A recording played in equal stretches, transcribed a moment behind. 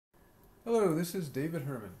Hello, this is David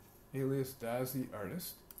Herman, alias Daz the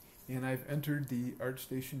Artist, and I've entered the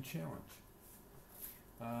ArtStation challenge.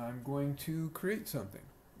 I'm going to create something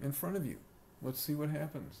in front of you. Let's see what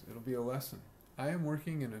happens. It'll be a lesson. I am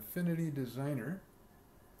working in Affinity Designer.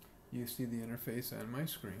 You see the interface on my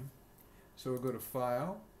screen. So we'll go to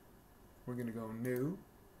File, we're going to go New,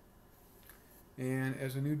 and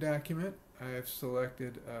as a new document, I've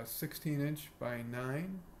selected a 16" by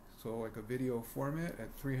 9, so like a video format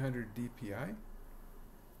at 300 dpi,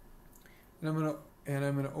 and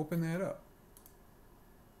I'm gonna open that up.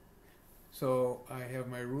 So I have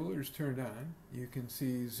my rulers turned on. You can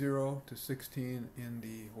see 0 to 16 in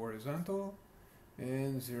the horizontal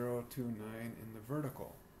and 0 to 9 in the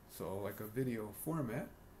vertical, so like a video format.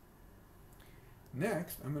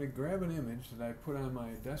 Next, I'm going to grab an image that I put on my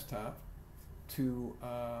desktop to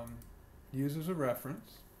use as a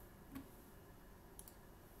reference,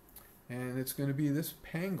 and it's going to be this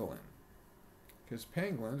pangolin, because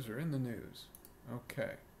pangolins are in the news.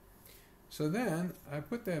 Okay, so then I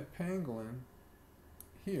put that pangolin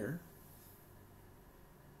here,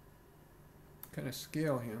 kind of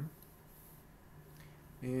scale him,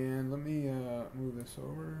 and let me move this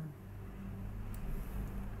over,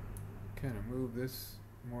 kind of move this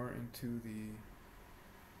more into the,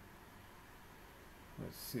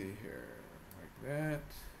 let's see here, like that.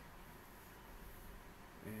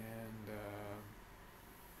 And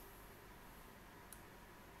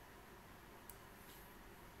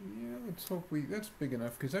yeah, let's hope that's big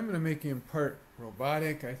enough, because I'm going to make him part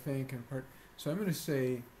robotic, I think, and part, so I'm going to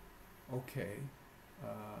say okay.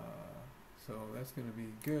 So that's going to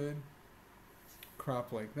be good.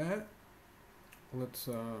 Crop like that. Let's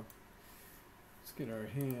get our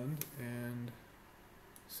hand and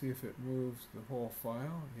see if it moves the whole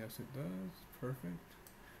file. Yes, it does. Perfect.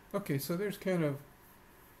 Okay, so there's kind of,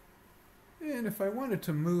 and if I wanted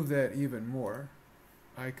to move that even more,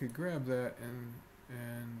 I could grab that and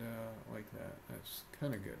like that. That's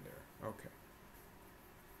kind of good there. Okay.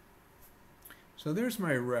 So there's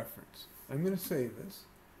my reference. I'm going to save this.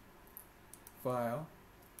 File,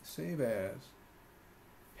 save as,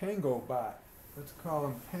 Pangobot. Let's call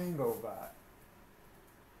him Pangobot.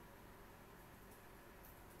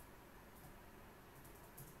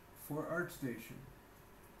 For ArtStation.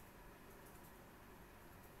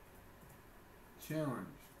 Challenge.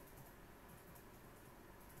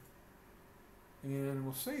 And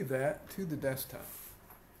we'll save that to the desktop.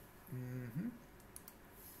 And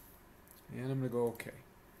I'm going to go OK.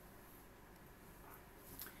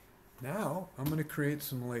 Now I'm going to create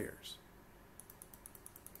some layers.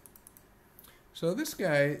 So this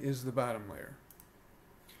guy is the bottom layer.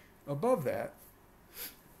 Above that,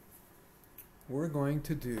 we're going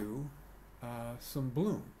to do some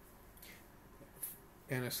bloom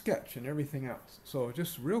and a sketch and everything else. So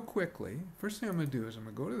just real quickly, first thing I'm going to do is I'm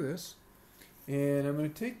going to go to this, and I'm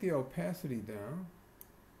going to take the opacity down.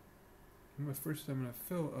 First I'm going to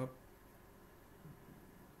fill up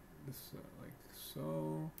this like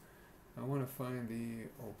so. I want to find the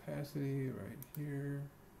opacity right here.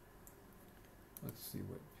 Let's see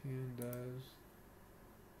what pan does.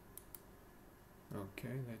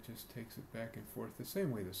 Okay, that just takes it back and forth the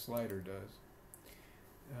same way the slider does.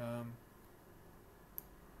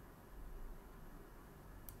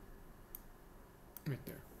 Right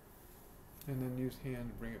there. And then use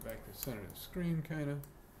hand to bring it back to the center of the screen, kind of.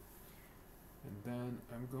 And then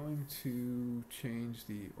I'm going to change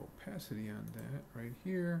the opacity on that right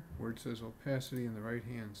here, where it says opacity on the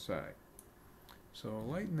right-hand side. So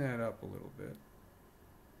lighten that up a little bit.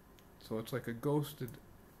 So it's like a ghosted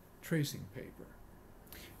tracing paper.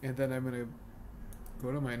 And then I'm going to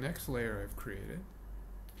go to my next layer I've created,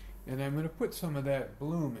 and I'm going to put some of that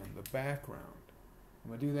bloom in the background.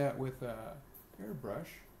 I'm going to do that with a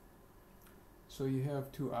airbrush. So you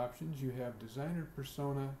have two options. You have designer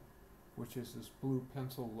persona, which is this blue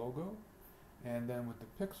pencil logo, and then with the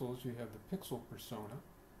pixels you have the pixel persona.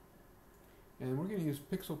 And we're going to use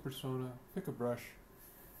pixel persona, pick a brush,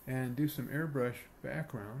 and do some airbrush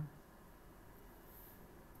background.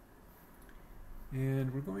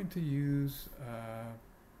 And we're going to use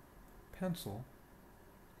pencil,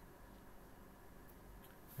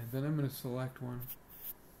 and then I'm going to select one,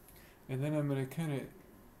 and then I'm going to kind of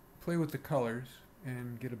play with the colors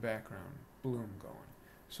and get a background bloom going.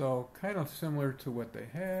 So kind of similar to what they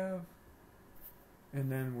have,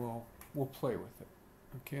 and then we'll play with it.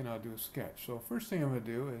 Okay, and I'll do a sketch. So first thing I'm going to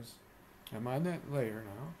do is, I'm on that layer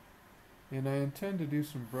now, and I intend to do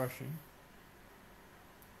some brushing.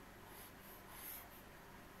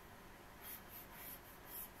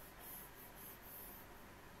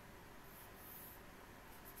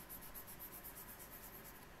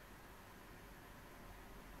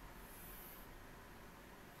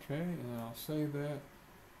 Okay, and then I'll save that.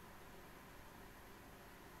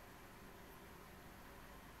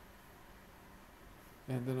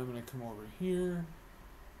 And then I'm going to come over here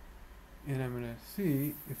and I'm going to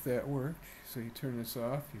see if that worked. So you turn this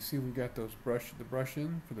off. You see we got the brush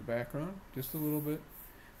in for the background, just a little bit.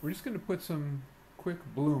 We're just going to put some quick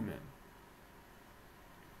bloom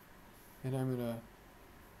in. And I'm going to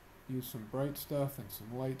use some bright stuff and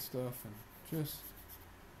some light stuff and just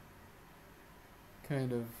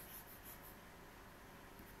kind of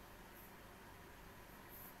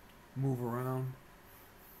move around.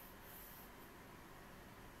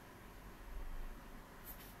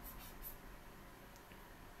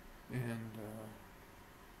 And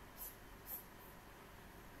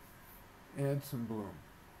add some bloom.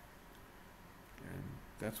 And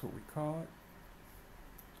that's what we call it.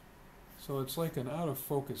 So it's like an out of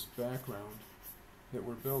focus background that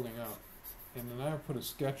we're building up. And then I put a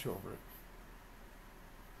sketch over it.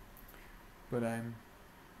 But I'm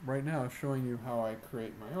right now showing you how I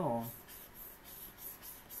create my own.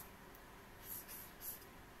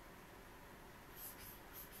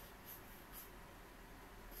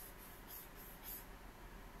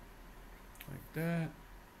 Like that.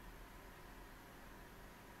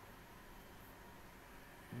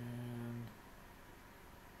 And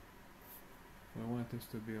I want this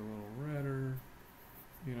to be a little redder.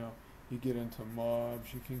 You know, you get into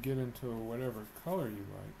mauves, you can get into whatever color you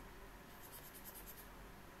like.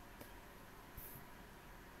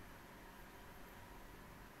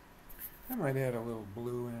 I might add a little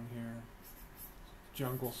blue in here.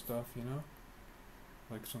 Jungle stuff, you know?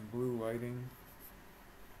 Like some blue lighting.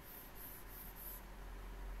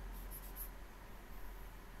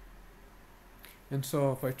 And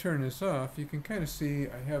so if I turn this off, you can kind of see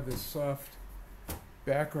I have this soft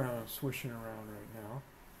background swishing around right now.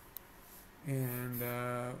 And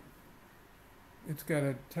it's got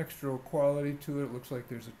a textural quality to it. It looks like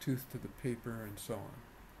there's a tooth to the paper and so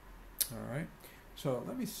on. Alright, so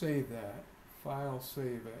let me save that. File,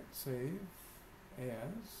 save it, save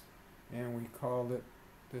as, and we called it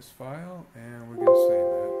this file, and we're going to save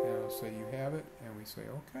that. And I'll say you have it, and we say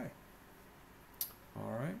okay.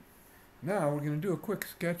 Alright. Now we're going to do a quick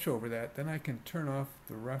sketch over that, then I can turn off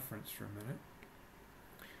the reference for a minute.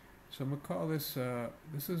 So I'm going to call this,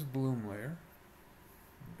 this is bloom layer.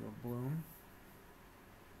 Go bloom.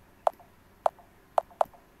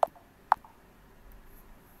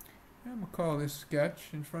 And I'm going to call this sketch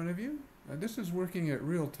in front of you. This is working at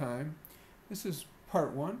real time. This is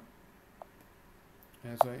part 1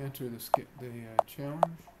 as I enter the challenge.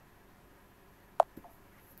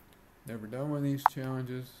 Never done one of these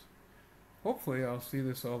challenges. Hopefully I'll see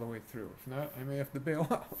this all the way through. If not, I may have to bail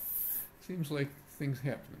out. Seems like things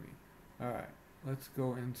happen to me. Alright, let's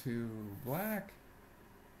go into black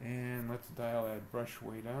and let's dial that brush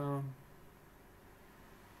way down.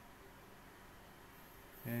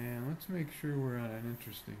 And let's make sure we're on an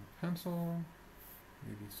interesting pencil.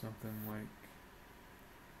 Maybe something like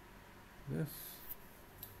this.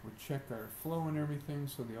 We'll check our flow and everything.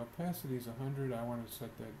 So the opacity is 100. I want to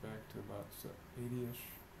set that back to about 80-ish.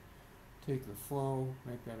 Take the flow,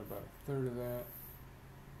 make that about 1/3 of that.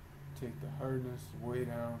 Take the hardness way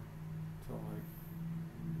down to like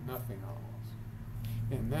nothing almost.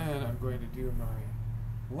 And then I'm going to do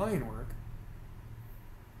my line work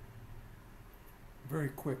very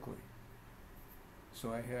quickly.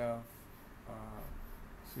 So I have,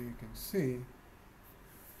 so you can see,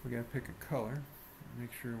 we got to pick a color.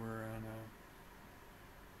 Make sure we're on a,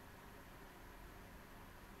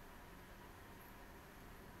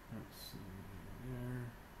 let's see there.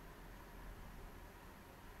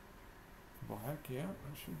 Black, yeah,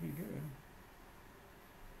 that should be good.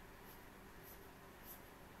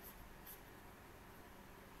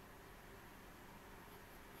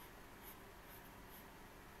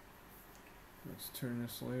 Let's turn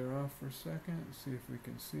this layer off for a second and see if we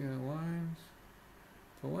can see the lines.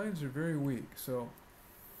 The lines are very weak, so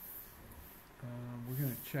we're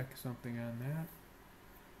going to check something on that.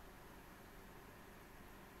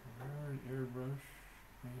 Our airbrush,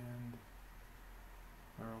 and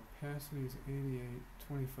our opacity is 88,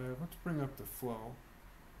 25. Let's bring up the flow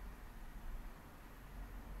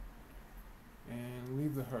and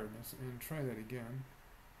leave the hardness and try that again,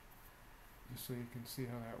 just so you can see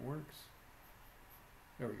how that works.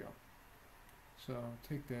 There we go. So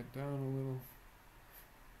take that down a little.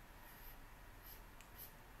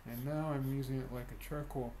 And now I'm using it like a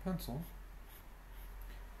charcoal pencil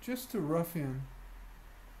just to rough in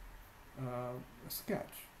a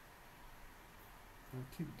sketch.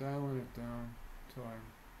 I'll keep dialing it down until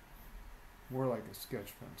I'm more like a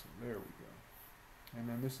sketch pencil. There we go. And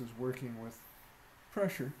then this is working with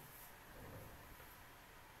pressure.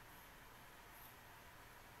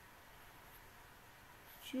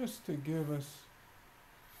 Just to give us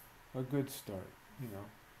a good start, you know,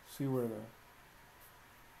 see where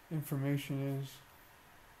the information is.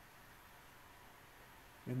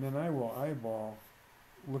 And then I will eyeball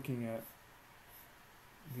looking at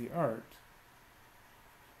the art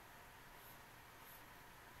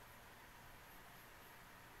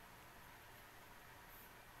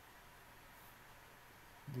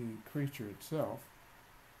the creature itself,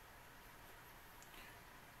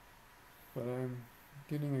 but I'm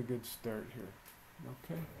getting a good start here.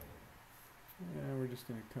 Okay, and we're just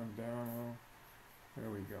going to come down a little. There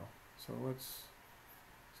we go. So let's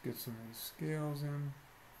get some of these scales in.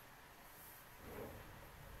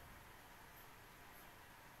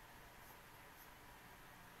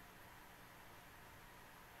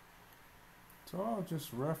 So I'll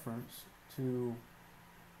just reference to,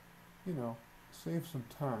 you know, save some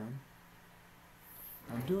time.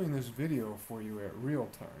 I'm doing this video for you at real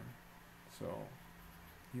time, so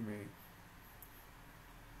you may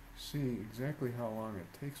see exactly how long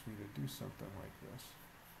it takes me to do something like this.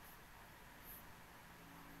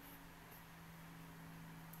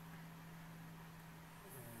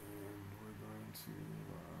 And we're going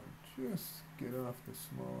to just get off the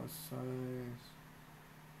smallest size.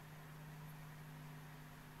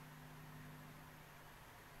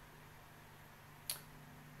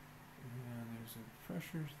 There's a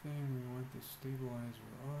pressure thing, we want the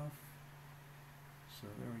stabilizer off. So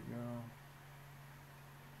there we go.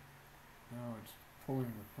 Now it's pulling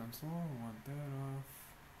the pencil, we want that off.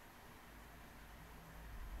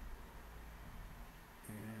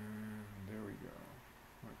 And there we go.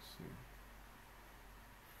 Let's see.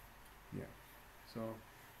 Yeah. So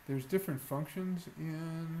there's different functions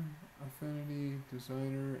in Affinity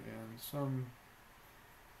Designer, and some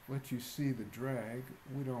let you see the drag.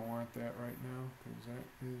 We don't want that right now because that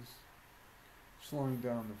is slowing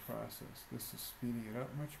down the process. This is speeding it up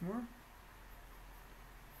much more.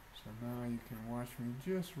 So now you can watch me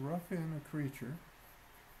just rough in a creature.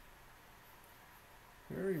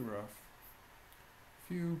 Very rough.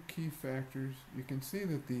 Few key factors. You can see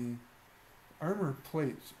that the armor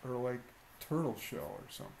plates are like turtle shell or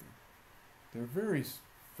something. They're very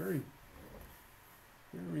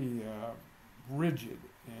rigid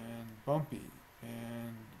and bumpy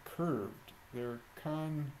and curved. They're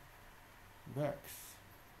convex.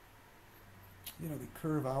 You know, they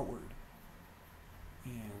curve outward.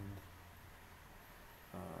 And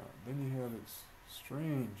then you have its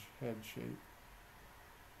strange head shape.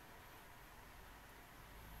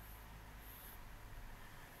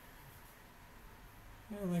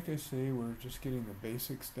 And like I say, we're just getting the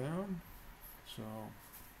basics down. So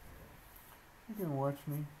you can watch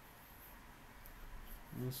me.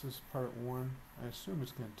 This is part 1. I assume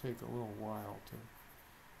it's going to take a little while to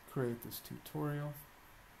create this tutorial.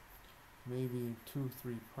 Maybe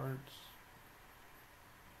 2-3 parts.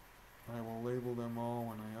 I will label them all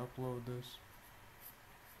when I upload this.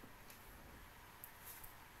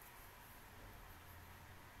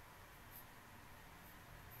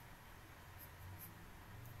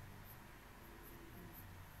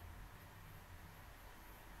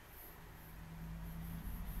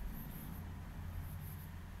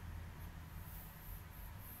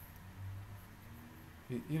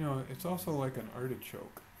 You know, it's also like an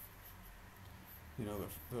artichoke. You know,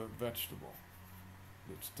 the vegetable.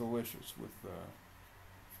 It's delicious with,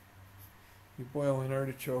 you boil an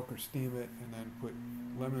artichoke or steam it and then put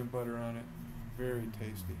lemon butter on it. Very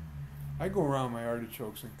tasty. I go around my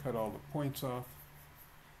artichokes and cut all the points off.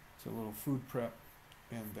 It's a little food prep.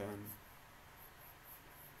 And then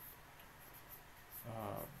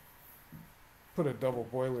put a double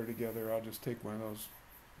boiler together. I'll just take one of those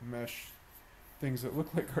mesh things that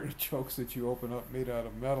look like artichokes that you open up made out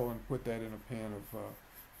of metal and put that in a pan of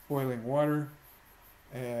boiling water.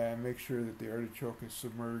 And make sure that the artichoke is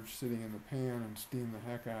submerged, sitting in the pan, and steam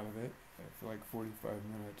the heck out of it for like 45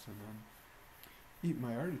 minutes, and then eat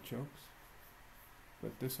my artichokes.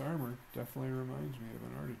 But this armor definitely reminds me of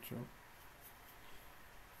an artichoke.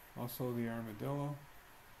 Also the armadillo.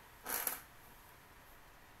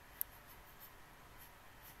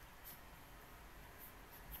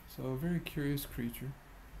 So a very curious creature.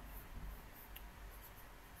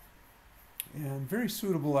 And very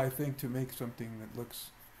suitable, I think, to make something that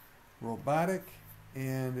looks robotic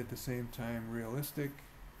and at the same time realistic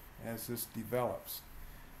as this develops.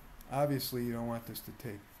 Obviously, you don't want this to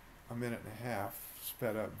take a minute and a half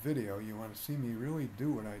sped up video. You want to see me really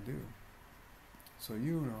do what I do. So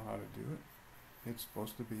you know how to do it. It's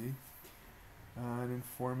supposed to be an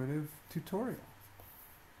informative tutorial.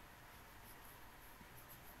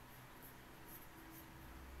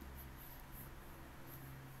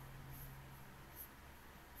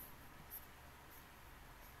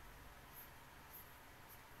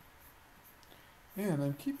 And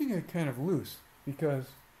I'm keeping it kind of loose because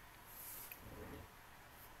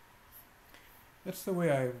that's the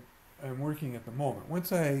way I'm working at the moment.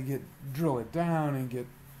 Once I drill it down and get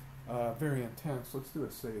very intense, let's do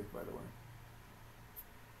a save, by the way.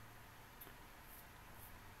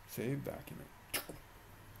 Save document.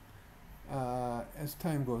 As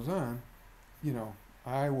time goes on, you know,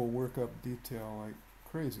 I will work up detail like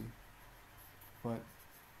crazy. But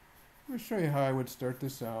I'm going to show you how I would start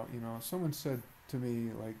this out. You know, someone said to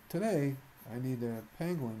me, like, today, I need a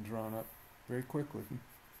pangolin drawn up very quickly.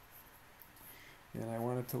 And I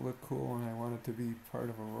want it to look cool, and I want it to be part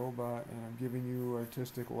of a robot, and I'm giving you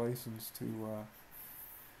artistic license to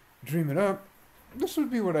dream it up. This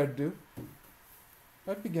would be what I'd do.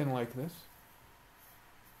 I'd begin like this.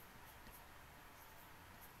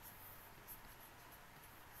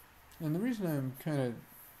 And the reason I'm kind of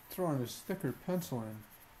throwing this thicker pencil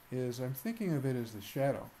in is I'm thinking of it as the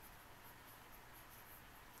shadow.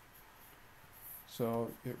 So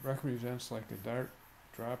it represents like a dark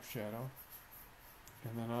drop shadow.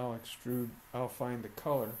 And then I'll find the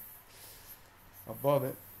color above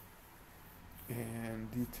it and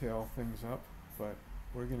detail things up. But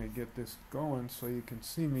we're going to get this going so you can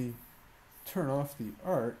see me turn off the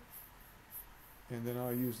art, and then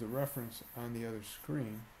I'll use the reference on the other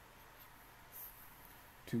screen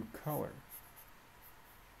to color.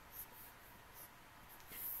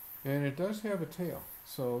 And it does have a tail.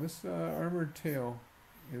 So this armored tail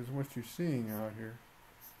is what you're seeing out here.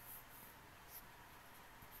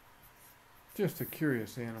 Just a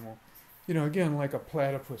curious animal. You know, again, like a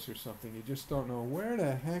platypus or something. You just don't know where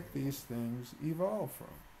the heck these things evolved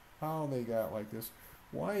from. How they got like this.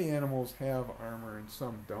 Why animals have armor and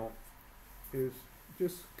some don't is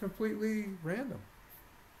just completely random.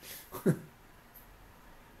 You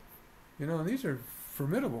know, and these are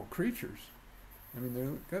formidable creatures. I mean,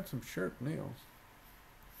 they've got some sharp nails.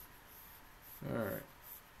 Alright.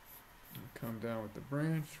 Come down with the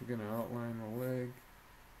branch. We're going to outline the leg.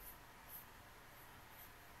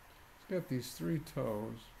 It's got these 3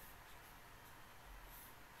 toes.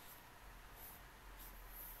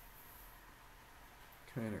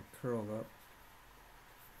 Kind of curled up.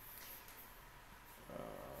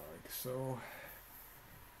 Like so.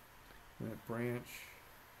 And that branch.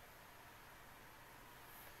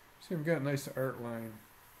 See, we've got a nice art line.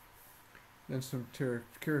 Then some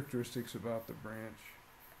characteristics about the branch.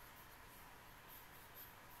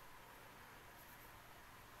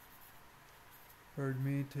 Pardon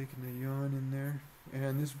me, taking a yawn in there.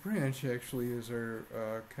 And this branch actually is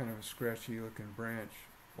our kind of a scratchy looking branch,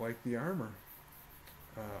 like the armor.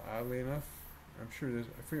 Oddly enough, I'm sure there's,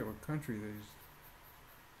 I forget what country they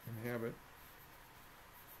inhabit.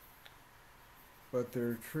 But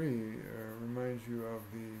their tree reminds you of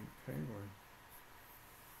the penguin.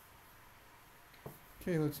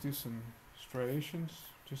 Okay, let's do some striations,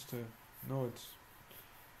 just to know it's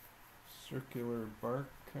circular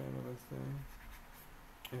bark kind of a thing.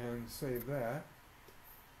 And save that.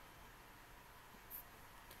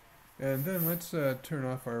 And then let's turn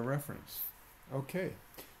off our reference. Okay,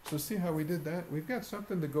 so see how we did that? We've got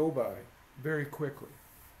something to go by very quickly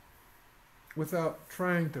without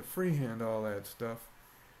trying to freehand all that stuff.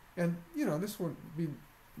 And, you know, this would be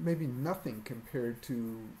maybe nothing compared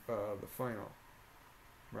to the final,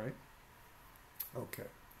 right? Okay,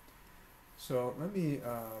 so let me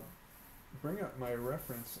bring up my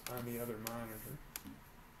reference on the other monitor.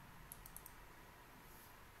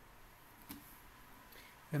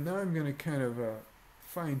 And now I'm going to kind of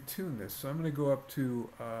fine-tune this. So I'm going to go up to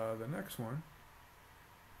the next one.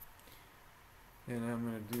 And I'm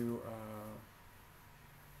going to do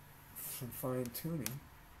some fine-tuning.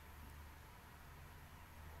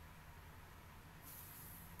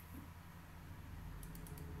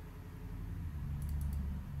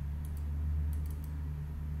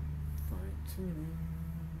 Fine-tuning.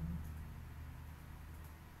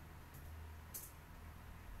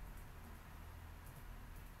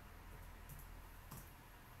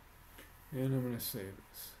 And I'm going to save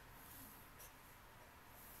this.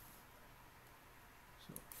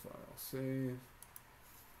 So file save.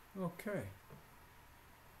 Okay.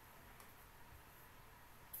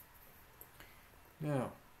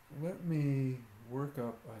 Now, let me work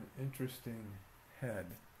up an interesting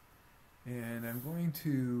head. And I'm going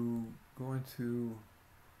to go into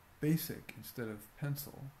basic instead of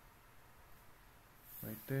pencil.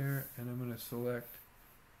 Right there. And I'm going to select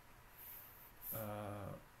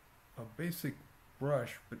a basic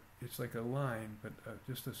brush, but it's like a line, but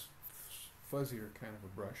just a fuzzier kind of a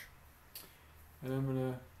brush. And I'm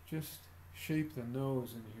going to just shape the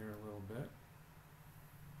nose in here a little bit,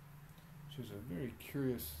 which is a very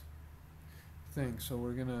curious thing. So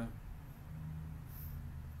we're gonna,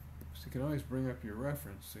 so you can always bring up your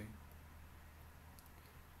reference, see?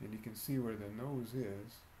 And you can see where the nose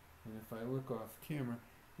is. And if I look off camera,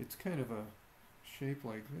 it's kind of a shape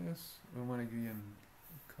like this. I want to get in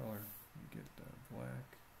color. Get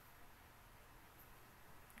black.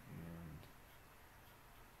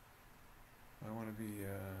 And I want to be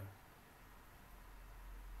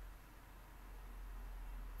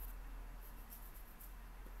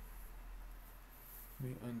let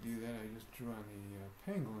me undo that. I just drew on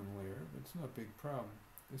the pangolin layer, but it's not a big problem.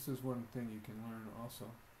 This is one thing you can learn also.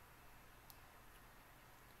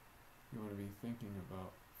 You want to be thinking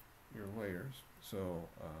about your layers. So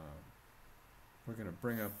we're going to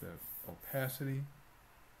bring up the opacity.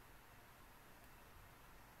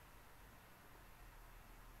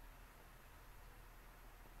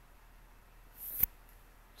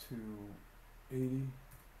 To 80.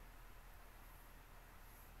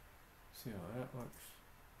 See how that looks.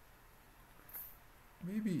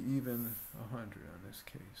 Maybe even 100 on this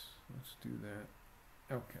case. Let's do that.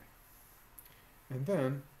 Okay. And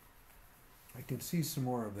then I can see some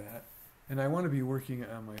more of that. And I want to be working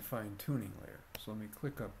on my fine tuning layer. So let me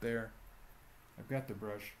click up there. I've got the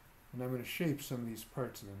brush. And I'm going to shape some of these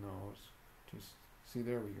parts of the nose. Just see,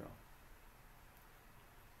 there we go.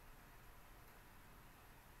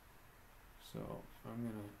 So I'm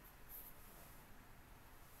going to,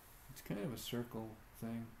 it's kind of a circle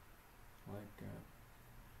thing, like that,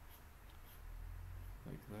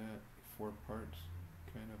 4 parts,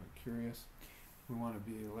 kind of a curious. We want to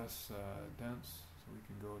be less dense, so we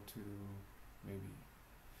can go to maybe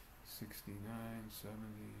 69, 70,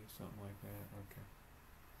 something like that. Okay.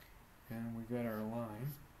 And we got our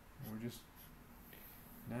line. And we're just,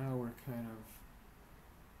 now we're kind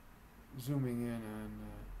of zooming in on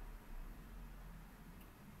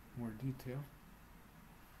more detail.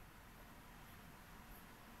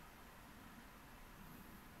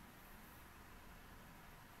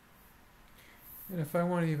 And if I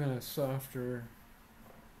want even a softer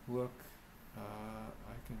look,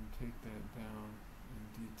 I can take that down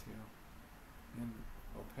in detail, in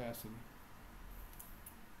opacity.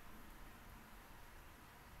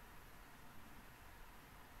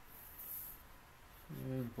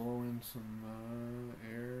 And blow in some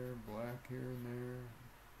air, black here and there.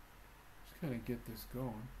 Just kind of get this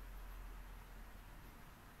going.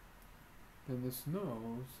 Then this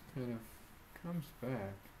nose kind of comes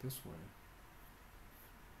back this way.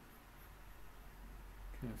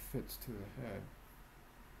 Kind of fits to the head.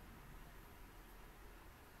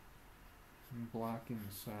 And blocking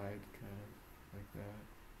the side, kind of like that.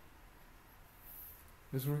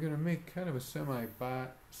 Because we're going to make kind of a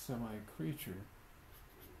semi-bot, semi-creature.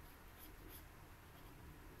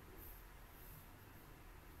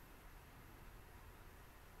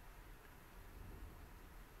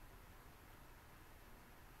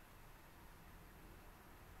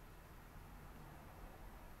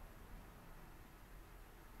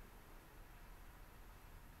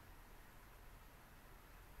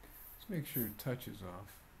 Make sure it touches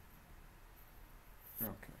off.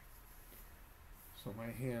 Okay. So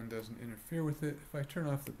my hand doesn't interfere with it. If I turn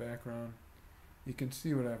off the background, you can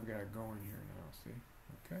see what I've got going here now, see?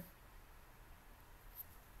 Okay.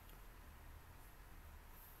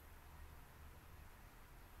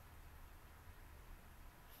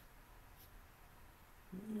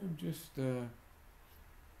 I'm just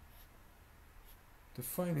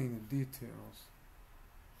defining the details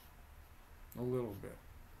a little bit.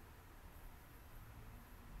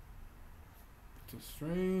 It's a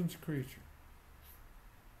strange creature.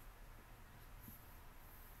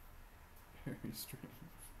 Very strange.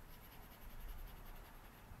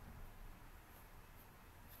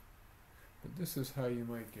 But this is how you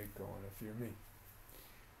might get going if you're me.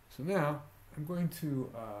 So now I'm going to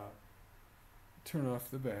turn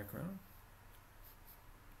off the background.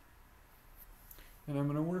 And I'm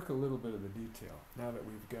going to work a little bit of the detail now that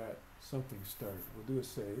we've got something started. We'll do a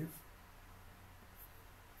save.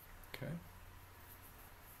 Okay.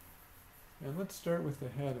 And let's start with the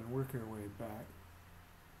head and work our way back.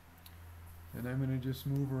 And I'm going to just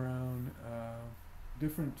move around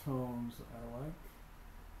different tones I like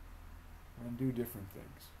and do different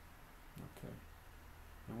things. Okay.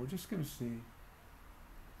 And we're just going to see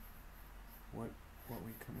what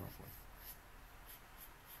we come up with.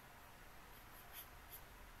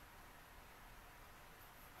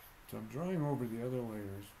 So I'm drawing over the other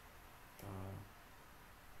layers.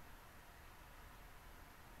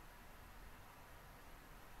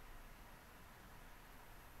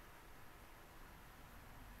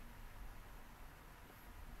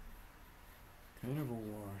 Kind of a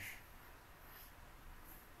wash.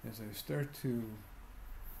 as I start to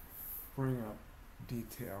bring up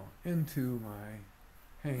detail into my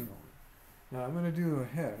pangolin. Now I'm going to do a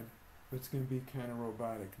head, but it's going to be kind of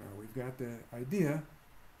robotic now. We've got the idea.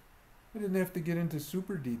 I didn't have to get into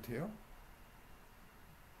super detail.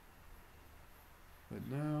 But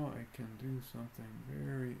now I can do something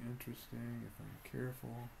very interesting if I'm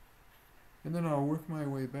careful. And then I'll work my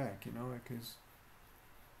way back, you know, because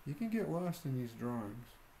you can get lost in these drawings.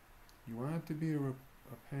 You want it to be a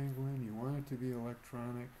pangolin, you want it to be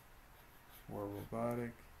electronic or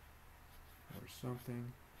robotic or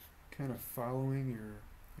something, kind of following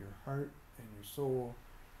your heart and your soul,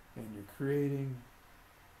 and you're creating,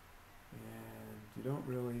 and you don't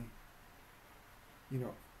really, you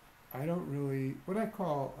know, I don't really, what I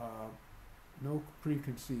call no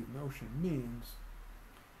preconceived notion means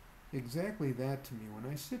exactly that to me.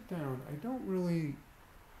 When I sit down, I don't really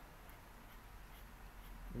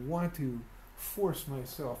want to force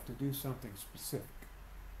myself to do something specific.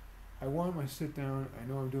 I want my sit down, I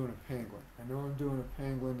know I'm doing a pangolin. I know I'm doing a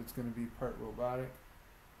pangolin that's going to be part robotic,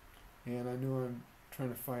 and I know I'm trying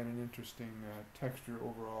to find an interesting texture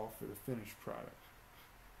overall for the finished product.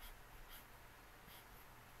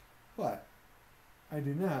 But I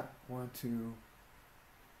do not want to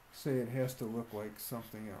say it has to look like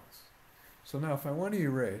something else. So now if I want to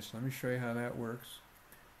erase, let me show you how that works.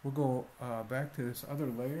 We'll go back to this other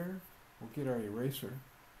layer. We'll get our eraser.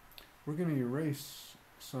 We're going to erase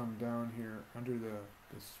some down here under the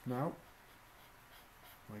snout,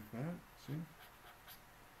 like that, see? You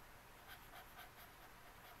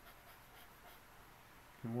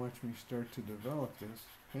can watch me start to develop this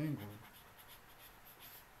penguin.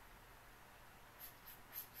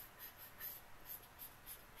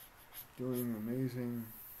 Doing amazing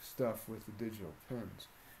stuff with the digital pens.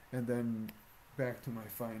 And then back to my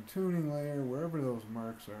fine-tuning layer, wherever those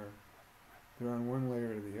marks are, they're on one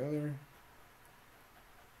layer or the other.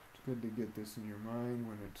 It's good to get this in your mind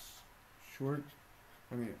when it's short,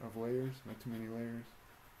 of layers, not too many layers.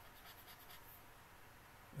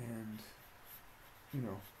 And, you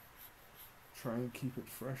know, try and keep it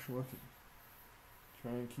fresh looking.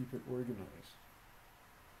 Try and keep it organized.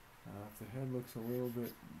 If the head looks a little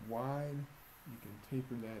bit wide, you can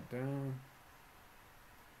taper that down.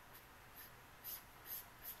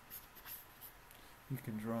 You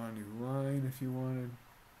can draw a new line if you wanted.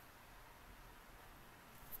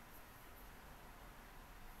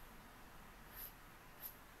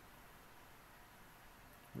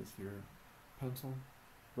 With your pencil,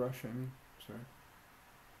 brush, sorry.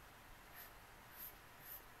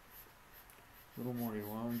 A little more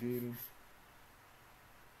elongated.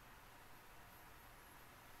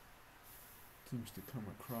 Seems to come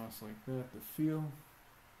across like that, the feel,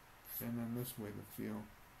 and then this way the feel.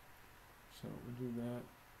 So we'll do that,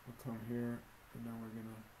 we'll come here, and then we're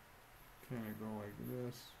gonna kind of go like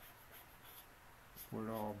this, where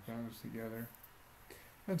it all bends together,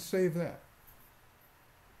 and save that.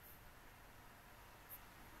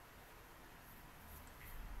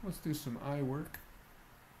 Let's do some eye work.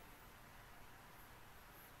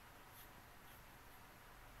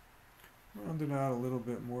 Round it out a little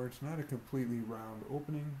bit more. It's not a completely round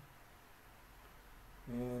opening.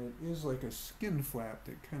 And it is like a skin flap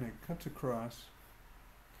that kind of cuts across,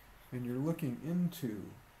 and you're looking into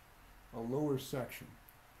a lower section.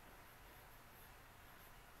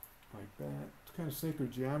 Like that. It's kind of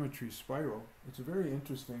sacred geometry spiral. It's a very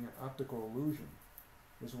interesting optical illusion,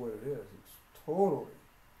 is what it is. It's totally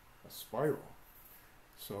a spiral.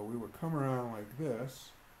 So we would come around like this.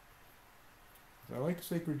 I like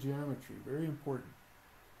sacred geometry, very important.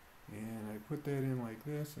 And I put that in like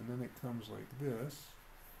this, and then it comes like this.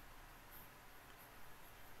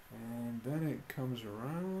 And then it comes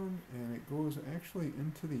around, and it goes actually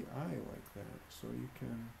into the eye like that. So you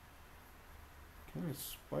can kind of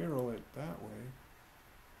spiral it that way.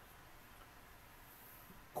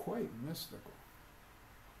 Quite mystical.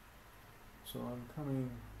 So I'm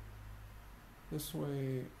coming this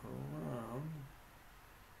way around.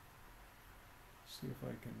 See if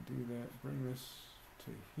I can do that, bring this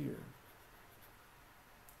to here.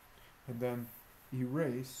 And then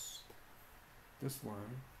erase this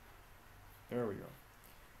line. There we go.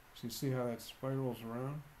 So you see how that spirals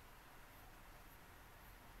around?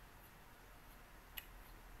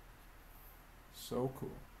 So cool.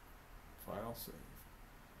 File save.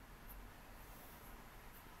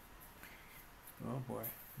 Oh boy,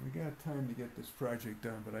 we got time to get this project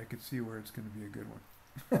done, but I could see where it's going to be a good one.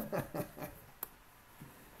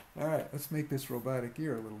 Alright, let's make this robotic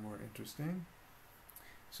ear a little more interesting.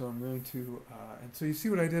 So I'm going to, and so you see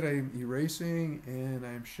what I did, I'm erasing and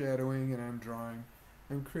I'm shadowing and I'm drawing.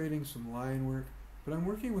 I'm creating some line work. But I'm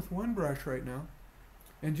working with one brush right now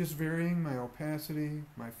and just varying my opacity,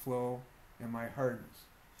 my flow, and my hardness.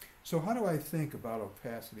 So how do I think about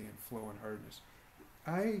opacity and flow and hardness?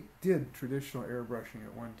 I did traditional airbrushing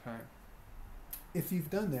at one time. If you've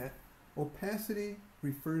done that, opacity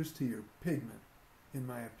refers to your pigment, in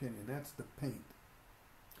my opinion. That's the paint.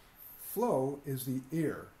 Flow is the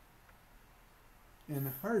air.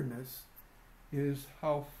 And hardness is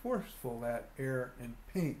how forceful that air and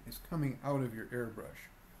paint is coming out of your airbrush.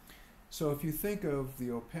 So if you think of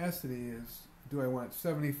the opacity as, do I want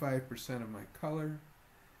 75% of my color?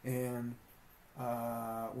 And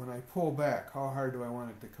when I pull back, how hard do I want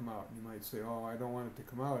it to come out? And you might say, oh, I don't want it to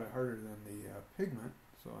come out harder than the pigment,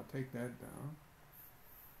 so I'll take that down.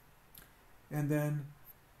 And then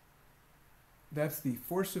that's the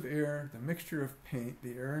force of air, the mixture of paint,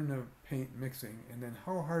 the air and the paint mixing, and then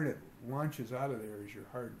how hard it launches out of there is your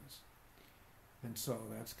hardness. And so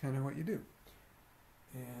that's kind of what you do.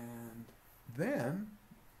 And then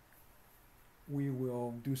we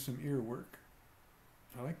will do some ear work.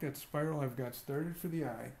 I like that spiral I've got started for the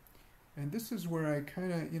eye. And this is where I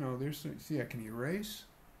kind of, there's, see, I can erase.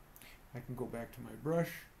 I can go back to my brush.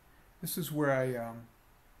 This is where I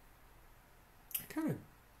kind of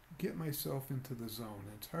get myself into the zone.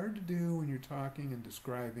 It's hard to do when you're talking and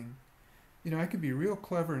describing. I could be real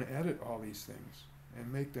clever and edit all these things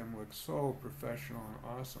and make them look so professional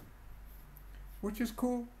and awesome, which is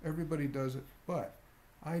cool. Everybody does it, but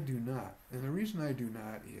I do not. And the reason I do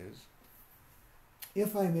not is,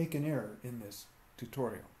 if I make an error in this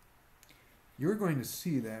tutorial, you're going to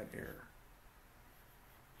see that error.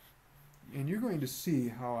 And you're going to see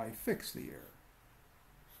how I fix the error.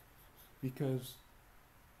 Because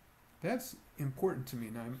that's important to me.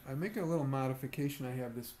 Now, I make a little modification. I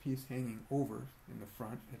have this piece hanging over in the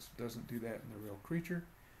front. It doesn't do that in the real creature,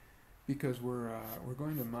 because we're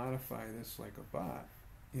going to modify this like a bot,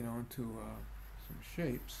 into some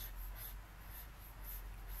shapes.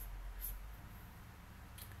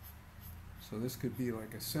 So this could be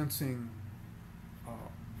like a sensing,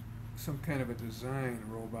 some kind of a design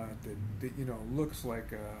robot that looks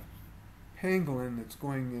like a pangolin that's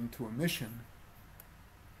going into a mission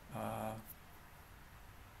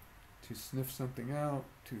to sniff something out,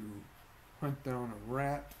 to hunt down a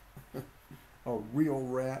rat, a real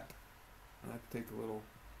rat. I have to take a little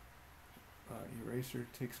eraser,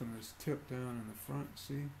 take some of this tip down in the front.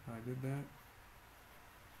 See how I did that?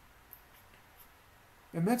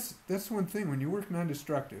 And that's one thing, when you work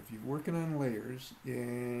non-destructive, you're working on layers,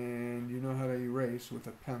 and you know how to erase with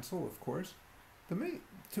a pencil, of course.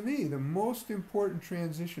 To me, the most important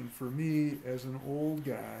transition for me as an old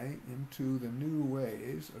guy into the new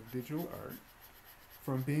ways of digital art,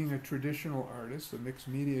 from being a traditional artist, a mixed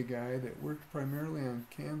media guy that worked primarily on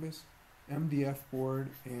canvas, MDF board,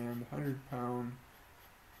 and 100-pound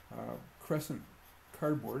crescent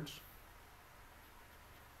cardboards,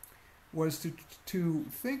 was to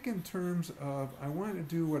think in terms of, I want to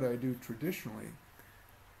do what I do traditionally,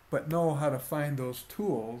 but know how to find those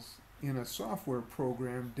tools in a software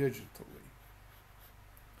program digitally.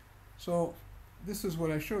 So this is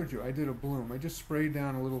what I showed you. I did a bloom. I just sprayed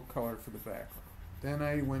down a little color for the background. Then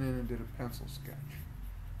I went in and did a pencil sketch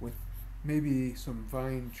with maybe some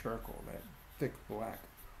vine charcoal, that thick black,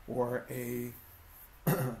 or a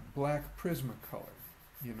black Prismacolor,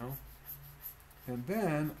 And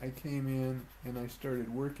then I came in and I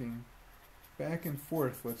started working back and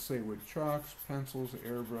forth, let's say with chalks, pencils,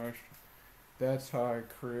 airbrush. That's how I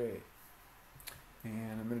create.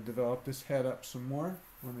 And I'm going to develop this head up some more.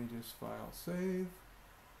 Let me just file save,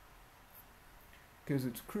 because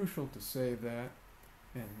it's crucial to save that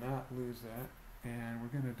and not lose that. And we're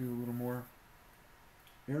going to do a little more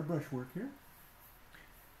airbrush work here.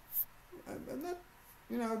 I'm not,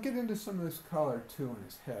 I'll get into some of this color too in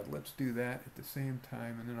his head. Let's do that at the same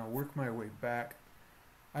time, and then I'll work my way back.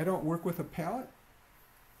 I don't work with a palette.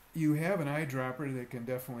 You have an eyedropper that can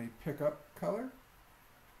definitely pick up color.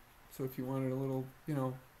 So if you wanted a little,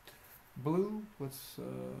 blue,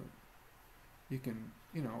 you can,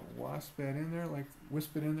 wasp that in there, like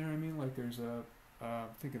wisp it in there. I mean, like there's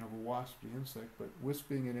thinking of a wasp, the insect, but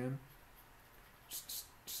wisping it in.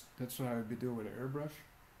 That's what I would be doing with an airbrush.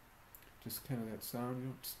 Just kind of that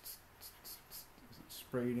sound, as it's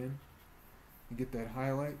sprayed in. You get that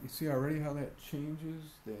highlight. You see already how that changes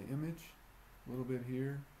the image? A little bit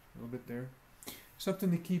here, a little bit there.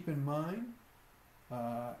 Something to keep in mind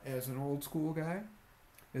as an old school guy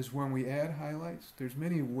is when we add highlights, there's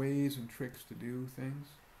many ways and tricks to do things,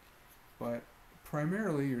 but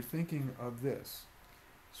primarily you're thinking of this,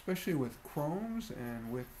 especially with chromes and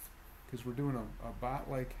with, because we're doing a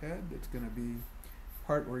bot-like head that's going to be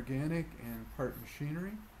part organic and part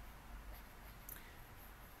machinery.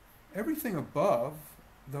 Everything above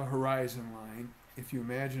the horizon line, if you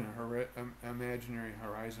imagine a imaginary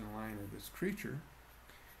horizon line of this creature,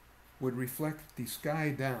 would reflect the sky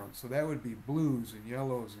down. So that would be blues and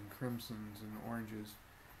yellows and crimsons and oranges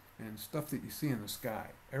and stuff that you see in the sky.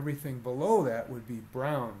 Everything below that would be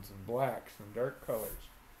browns and blacks and dark colors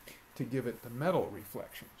to give it the metal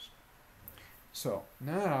reflections. So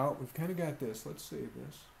now we've kind of got this. Let's save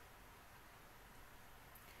this.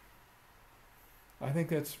 I think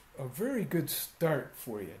that's a very good start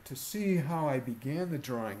for you to see how I began the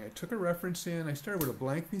drawing. I took a reference in. I started with a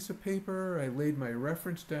blank piece of paper. I laid my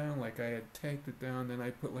reference down like I had tagged it down. Then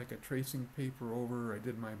I put like a tracing paper over. I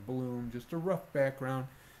did my bloom, just a rough background.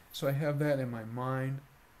 So I have that in my mind.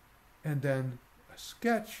 And then a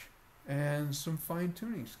sketch and some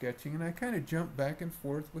fine-tuning sketching. And I kind of jump back and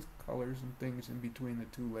forth with colors and things in between the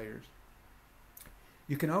two layers.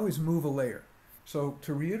 You can always move a layer. So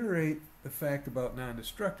to reiterate the fact about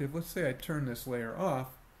non-destructive, let's say I turn this layer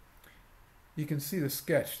off, you can see the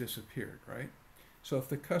sketch disappeared, right? So if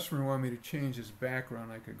the customer wanted me to change his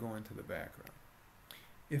background, I could go into the background.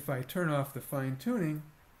 If I turn off the fine-tuning,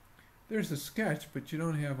 there's the sketch, but you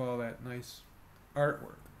don't have all that nice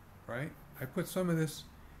artwork, right? I put some of this,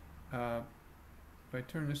 if I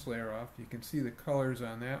turn this layer off, you can see the colors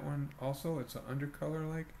on that one also. It's an undercolor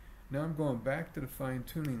like. Now I'm going back to the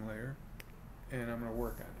fine-tuning layer, and I'm going to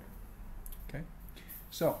work on it. Okay?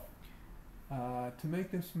 So, to make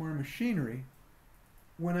this more machinery,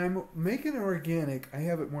 when I'm making it organic, I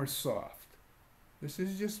have it more soft. This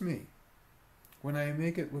is just me. When I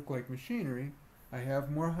make it look like machinery, I have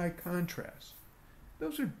more high contrast.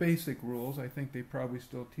 Those are basic rules. I think they probably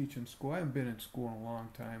still teach in school. I haven't been in school in a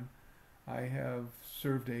long time. I have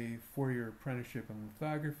served a 4-year apprenticeship in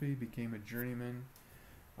lithography, became a journeyman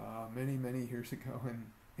many years ago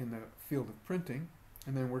in the field of printing,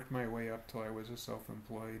 and then worked my way up till I was a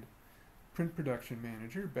self-employed print production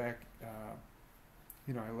manager back,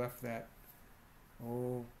 I left that,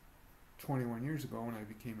 21 years ago when I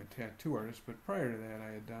became a tattoo artist, but prior to that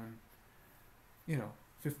I had done,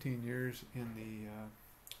 15 years in the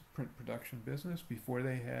print production business before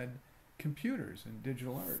they had computers and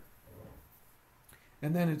digital art.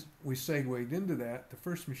 And then we segued into that. The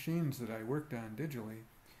first machines that I worked on digitally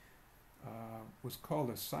was called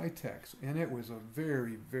a Cytex, and it was a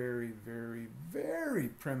very, very, very, very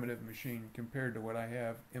primitive machine compared to what I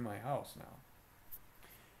have in my house now.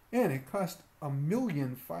 And it cost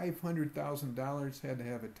 $1,500,000, had to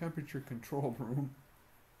have a temperature controlled room,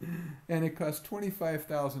 and it cost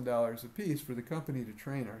 $25,000 a piece for the company to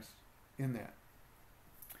train us in that.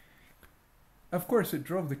 Of course, it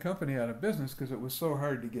drove the company out of business because it was so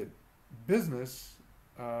hard to get business,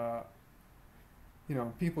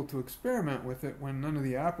 people to experiment with it when none of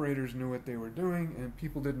the operators knew what they were doing, and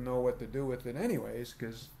people didn't know what to do with it anyways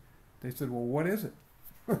because they said, well, what is it?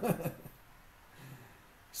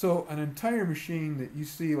 So an entire machine that you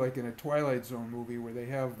see like in a Twilight Zone movie where they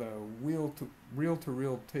have the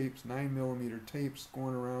reel-to-reel tapes, 9mm tapes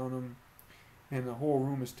going around them, and the whole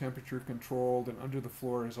room is temperature controlled, and under the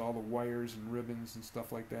floor is all the wires and ribbons and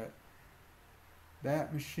stuff like that.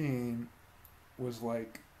 That machine was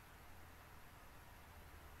like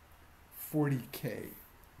 $40K.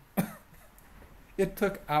 It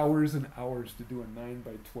took hours and hours to do a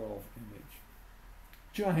 9x12 image.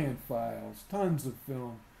 Giant files, tons of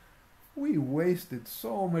film. We wasted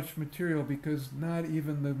so much material because not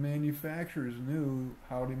even the manufacturers knew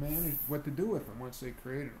how to manage, what to do with them once they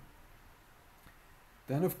created them.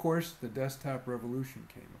 Then, of course, the desktop revolution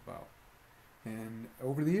came about. And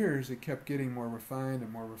over the years, it kept getting more refined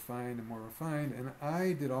and more refined and more refined. And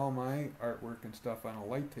I did all my artwork and stuff on a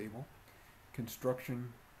light table,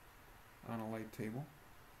 construction on a light table.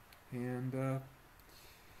 And,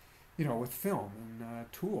 with film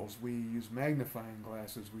and tools, we use magnifying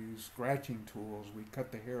glasses, we use scratching tools, we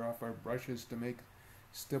cut the hair off our brushes to make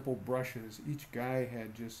stipple brushes. Each guy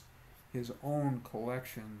had just his own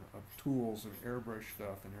collection of tools and airbrush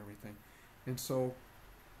stuff and everything. And so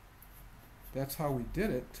that's how we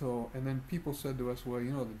did it and then people said to us, well,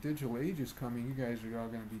 the digital age is coming, you guys are all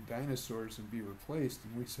going to be dinosaurs and be replaced.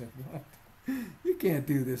 And we said, what? You can't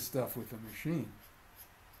do this stuff with a machine.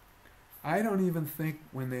 I don't even think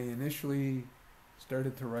when they initially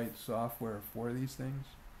started to write software for these things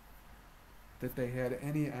that they had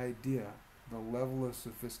any idea the level of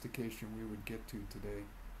sophistication we would get to today.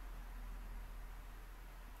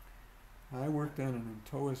 I worked on an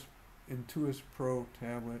Intuos Pro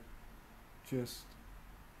tablet just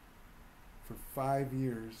for 5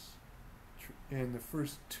 years, and the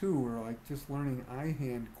first 2 were like just learning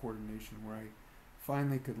eye-hand coordination, where I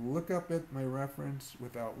finally could look up at my reference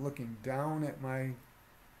without looking down at my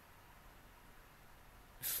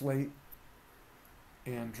slate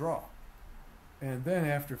and draw. And then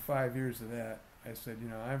after 5 years of that, I said,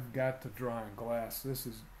 I've got to draw on glass. This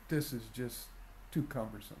is just too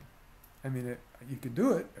cumbersome. I mean, you can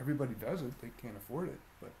do it. Everybody does it. They can't afford it.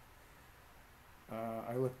 But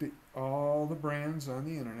I looked at all the brands on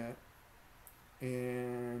the internet,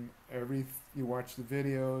 and you watch the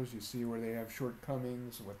videos, you see where they have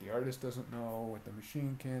shortcomings, what the artist doesn't know, what the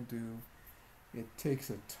machine can't do. It takes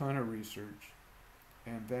a ton of research.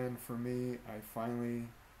 And then for me, I finally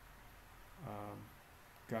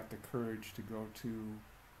got the courage to go to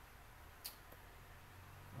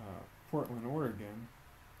Portland, Oregon,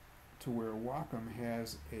 to where Wacom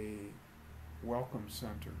has a welcome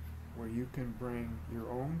center where you can bring your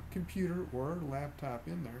own computer or laptop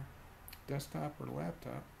in there, desktop or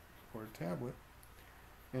laptop or tablet,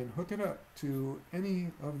 and hook it up to any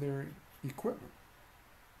of their equipment.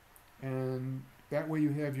 And that way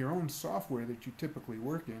you have your own software that you typically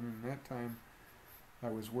work in. And that time I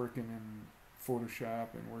was working in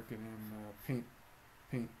Photoshop and working in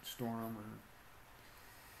Paint Storm, or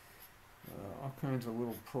all kinds of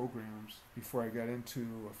little programs before I got into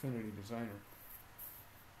Affinity Designer.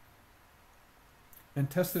 And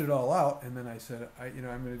tested it all out, and then I said,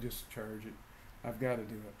 I'm going to just charge it. I've got to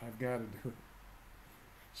do it. I've got to do it.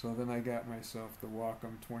 So then I got myself the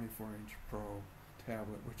Wacom 24-inch Pro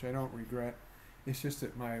tablet, which I don't regret. It's just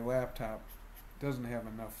that my laptop doesn't have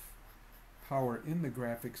enough power in the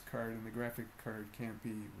graphics card, and the graphic card can't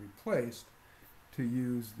be replaced to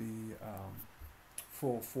use the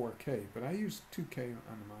full 4K. But I use 2K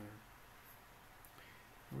on the monitor.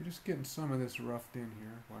 We're just getting some of this roughed in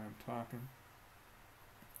here while I'm talking.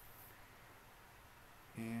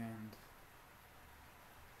 And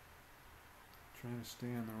trying to stay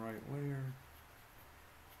on the right layer.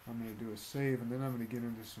 I'm going to do a save, and then I'm going to get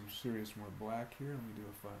into some serious more black here. Let me do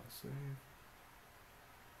a file save.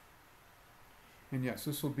 And yes,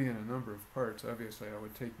 this will be in a number of parts. Obviously, it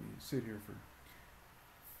would take me to sit here for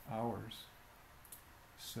hours.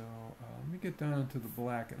 So let me get down into the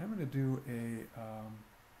black, and I'm going to do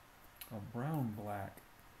a brown black.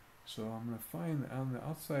 So I'm going to find on the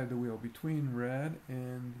outside of the wheel, between red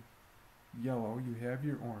and yellow, you have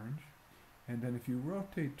your orange. And then if you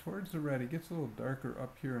rotate towards the red, it gets a little darker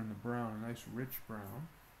up here in the brown, a nice rich brown.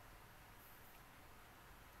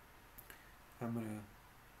 I'm going to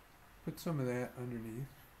put some of that underneath,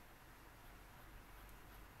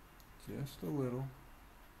 just a little.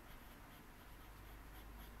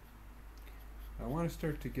 I want to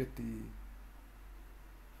start to get the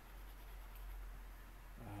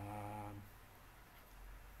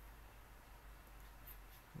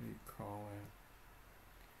what do you call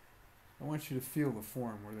it? I want you to feel the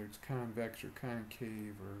form, whether it's convex or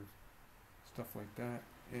concave or stuff like that.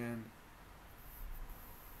 And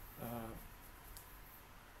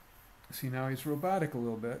see, now he's robotic a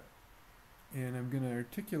little bit, and I'm going to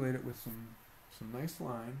articulate it with some nice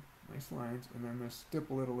lines, and I'm going to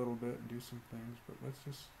stipple it a little bit and do some things. But let's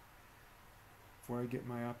just, before I get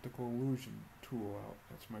my optical illusion tool out,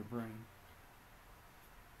 that's my brain,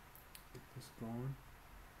 get this going.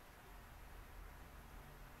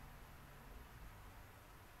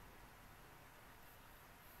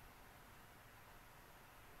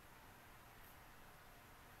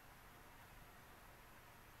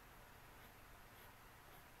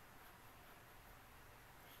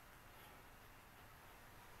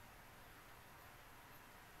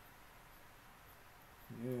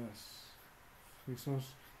 Yes. So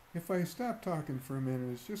if I stop talking for a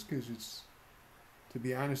minute, it's just because it's, to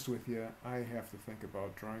be honest with you, I have to think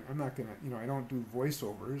about drawing. I'm not going to, I don't do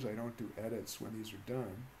voiceovers. I don't do edits when these are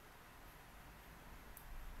done.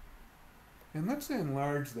 And let's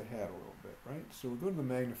enlarge the head a little bit, right? So we'll go to the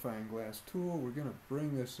magnifying glass tool. We're going to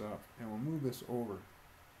bring this up, and we'll move this over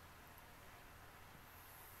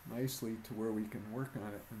nicely to where we can work on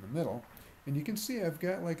it in the middle. And you can see I've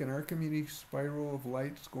got like an Archimedes spiral of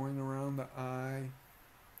lights going around the eye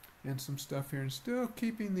and some stuff here, and still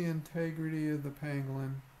keeping the integrity of the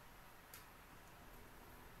pangolin,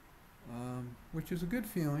 which is a good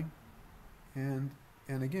feeling. And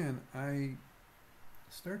again, I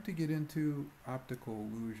start to get into optical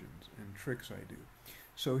illusions and tricks I do.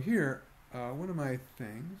 So here, one of my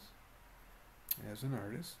things as an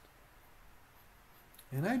artist,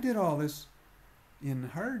 and I did all this in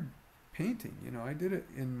hard painting, I did it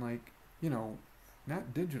in like,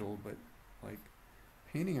 not digital, but like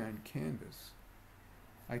painting on canvas.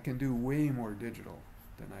 I can do way more digital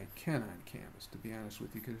than I can on canvas, to be honest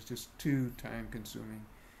with you, because it's just too time consuming.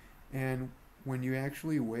 And when you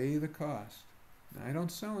actually weigh the cost Now, I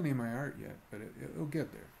don't sell any of my art yet, but it'll get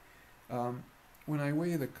there. When I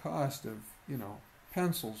weigh the cost of,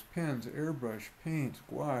 pencils, pens, airbrush, paints,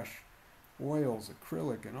 gouache, oils,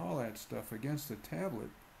 acrylic, and all that stuff against a tablet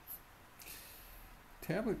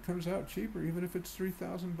comes out cheaper even if it's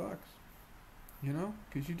 $3,000,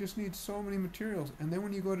 because you just need so many materials. And then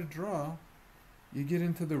when you go to draw, you get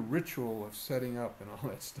into the ritual of setting up and all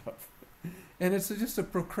that stuff. And it's just a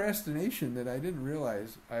procrastination that I didn't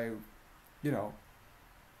realize I,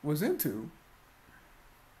 was into.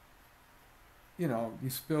 You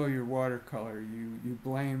spill your watercolor, you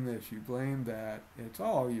blame this, you blame that. It's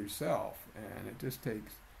all yourself, and it just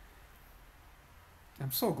takes...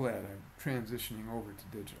 I'm so glad I'm transitioning over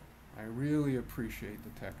to digital. I really appreciate the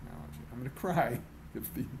technology. I'm going to cry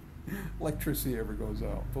if the electricity ever goes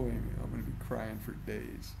out. Believe me, I'm going to be crying for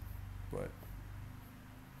days. But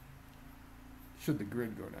should the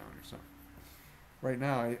grid go down or something. Right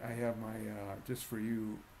now, I have my, just for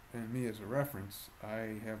you and me as a reference,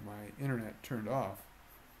 I have my internet turned off.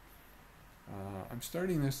 I'm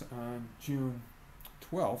starting this on June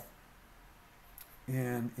 12th,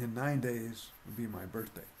 and in 9 days will be my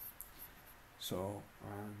birthday. So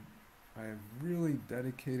I've really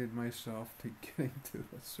dedicated myself to getting to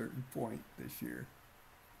a certain point this year.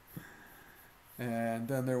 And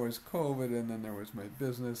then there was COVID, and then there was my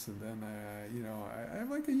business, and then, I'm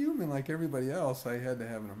like a human like everybody else. I had to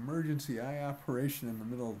have an emergency eye operation in the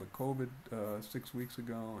middle of the COVID 6 weeks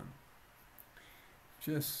ago, and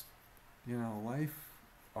just, life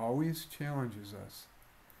always challenges us.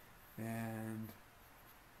 And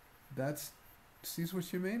sees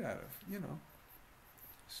what you're made out of,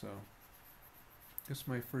 So, this is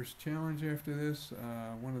my first challenge after this.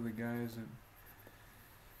 One of the guys at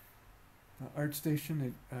ArtStation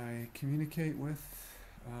that I communicate with,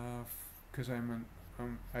 because I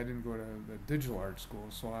didn't go to the digital art school,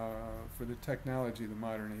 so for the technology, the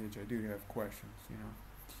modern age, I do have questions,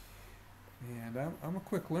 And I'm a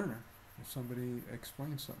quick learner. If somebody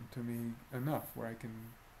explains something to me enough where I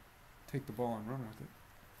can take the ball and run with it,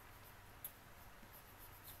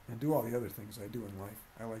 and do all the other things I do in life.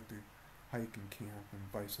 I like to hike and camp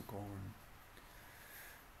and bicycle and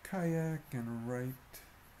kayak and write,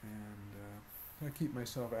 and I keep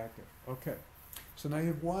myself active. Okay, so now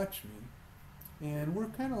you've watched me, and we're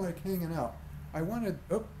kind of like hanging out. I want to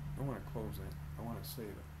close that. I want to save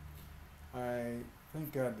it. I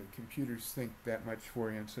thank God that computers think that much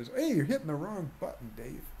for you and says, "Hey, you're hitting the wrong button,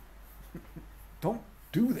 Dave. Don't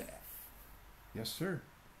do that." Yes, sir.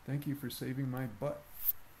 Thank you for saving my butt.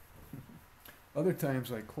 Other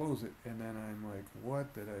times I close it, and then I'm like,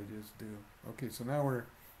 what did I just do? Okay, so now we're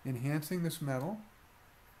enhancing this metal.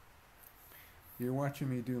 You're watching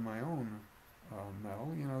me do my own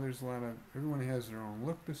metal. There's everyone has their own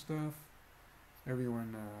look to stuff.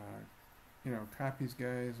 Everyone, copies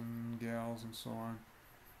guys and gals and so on.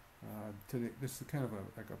 Today, this is kind of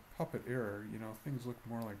like a puppet era. Things look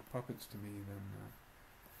more like puppets to me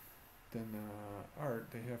than art.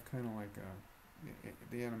 They have kind of like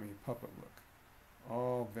the anime puppet look.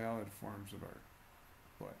 All valid forms of art,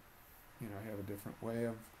 but I have a different way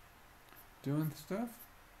of doing stuff,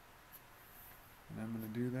 and I'm going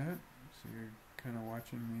to do that. So you're kind of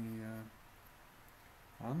watching me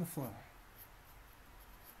on the fly.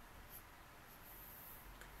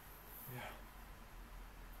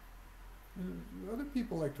 Yeah. Other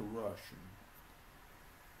people like to rush,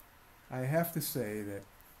 and I have to say that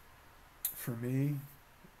for me,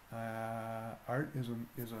 art is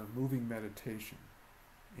a moving meditation.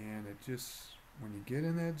 And it just, when you get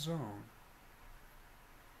in that zone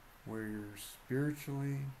where you're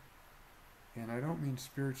spiritually, and I don't mean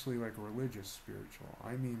spiritually like religious spiritual,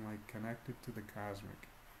 I mean like connected to the cosmic,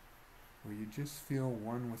 where you just feel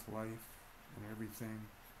one with life and everything,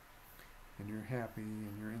 and you're happy,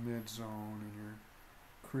 and you're in that zone, and you're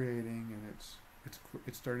creating, and it's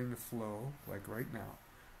starting to flow, like right now.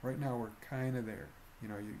 Right now we're kind of there.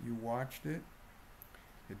 You watched it.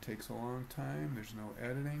 It takes a long time. There's no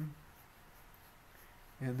editing.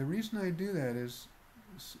 And the reason I do that is,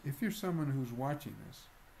 if you're someone who's watching this,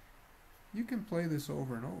 you can play this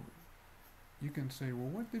over and over. You can say, well,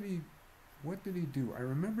 what did he do? I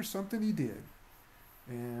remember something he did.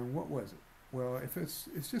 And what was it? Well, if it's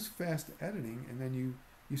just fast editing, and then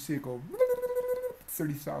you see it go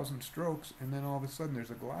 30,000 strokes, and then all of a sudden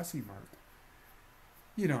there's a glossy mark.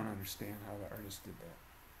 You don't understand how the artist did that.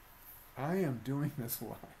 I am doing this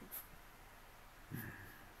live.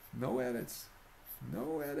 No edits.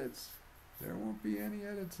 No edits. There won't be any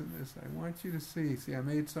edits in this. I want you to see. See, I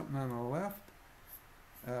made something on the left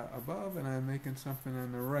above, and I'm making something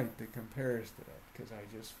on the right that compares to that, because I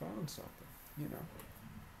just found something,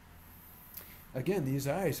 again, these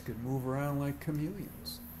eyes could move around like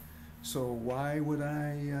chameleons. So why would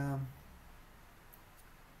I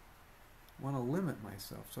want to limit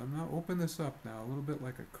myself? So I'm going to open this up now, a little bit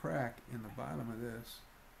like a crack in the bottom of this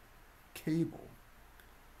cable,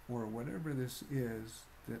 or whatever this is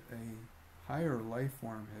that a higher life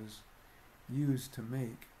form has used to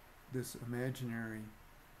make this imaginary,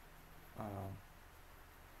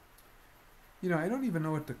 I don't even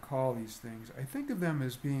know what to call these things. I think of them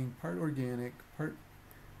as being part organic, part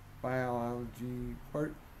biology,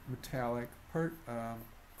 part metallic, part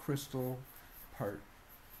crystal, part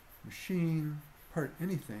machine, part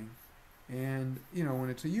anything. And, when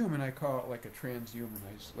it's a human, I call it like a transhuman.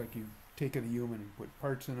 Like you take a human and put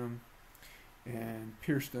parts in them and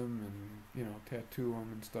pierce them and, tattoo them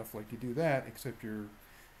and stuff like you do that, except you're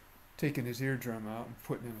taking his eardrum out and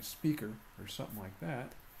putting in a speaker or something like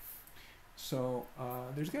that. So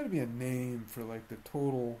there's got to be a name for like the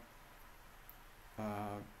total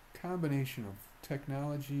combination of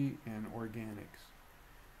technology and organics.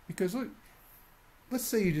 Because look, let's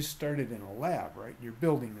say you just started in a lab, right? You're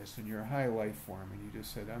building this and you're a high life form and you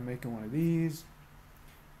just said, I'm making one of these.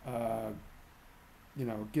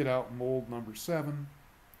 Get out mold number 7.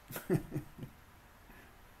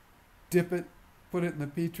 Dip it, put it in the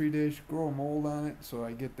petri dish, grow a mold on it so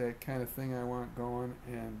I get that kind of thing I want going,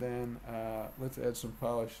 and then let's add some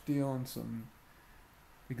polished steel and some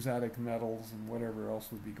exotic metals and whatever else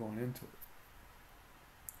would be going into it.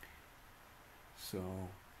 So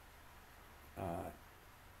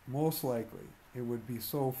most likely it would be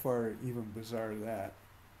so far even bizarre that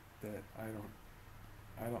I don't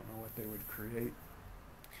know what they would create.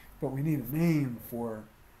 But we need a name for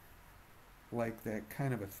like that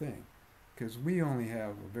kind of a thing, because we only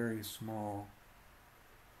have a very small,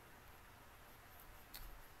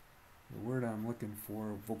 the word I'm looking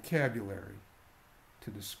for, vocabulary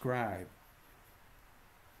to describe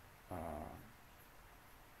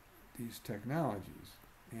these technologies.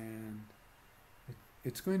 And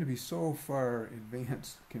it's going to be so far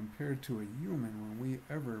advanced compared to a human when we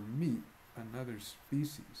ever meet another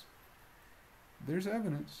species. There's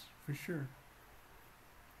evidence for sure.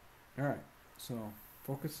 Alright, so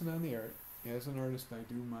focusing on the art. As an artist, I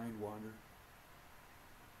do mind wander.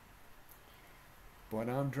 But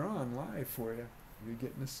I'm drawing live for you. You're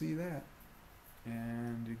getting to see that.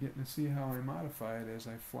 And you're getting to see how I modify it as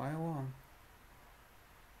I fly along.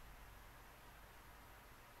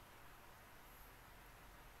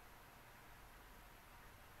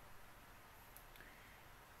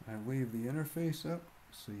 I leave the interface up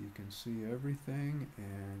so you can see everything,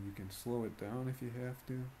 and you can slow it down if you have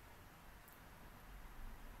to.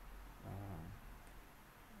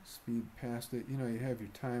 Speed past it. You have your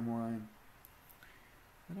timeline.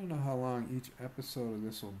 I don't know how long each episode of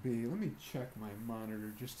this will be. Let me check my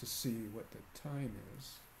monitor just to see what the time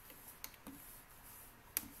is.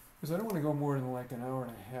 Because I don't want to go more than like an hour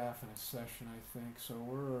and a half in a session, I think. So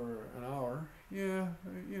we're an hour. Yeah,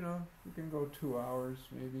 we can go 2 hours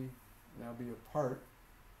maybe. That'll be a part.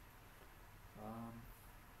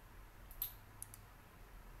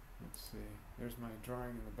 Let's see. There's my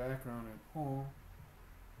drawing in the background at home.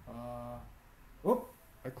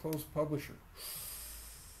 I closed Publisher.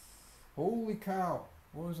 Holy cow.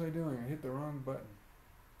 What was I doing? I hit the wrong button.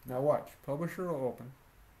 Now watch. Publisher will open.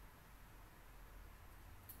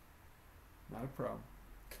 Not a problem.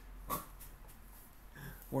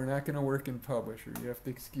 We're not going to work in Publisher. You have to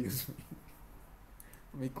excuse me.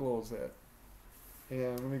 Let me close that.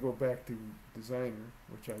 And let me go back to Designer,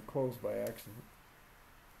 which I closed by accident.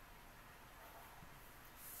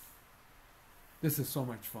 This is so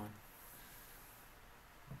much fun.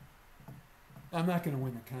 I'm not going to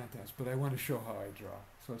win the contest, but I want to show how I draw,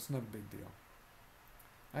 so it's not a big deal.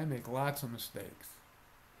 I make lots of mistakes.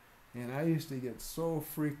 And I used to get so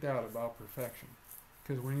freaked out about perfection.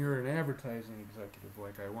 Because when you're an advertising executive,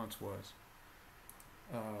 like I once was,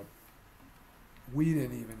 we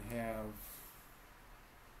didn't even have,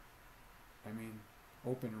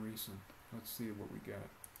 open recent. Let's see what we got.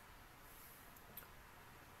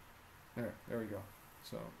 There we go.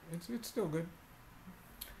 So it's still good.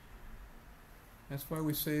 That's why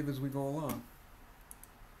we save as we go along.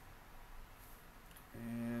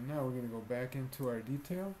 And now we're going to go back into our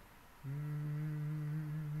detail.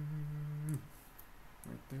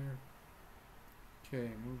 Right there. Okay,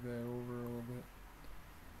 move that over a little bit.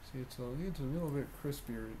 See, it needs a little bit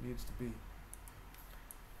crispier. It needs to be.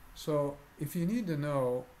 So, if you need to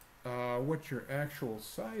know what your actual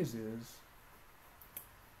size is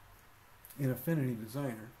in Affinity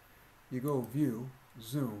Designer, you go View,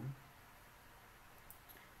 Zoom,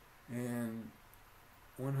 and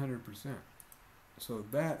 100%. So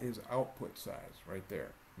that is output size right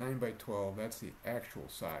there. 9 by 12, that's the actual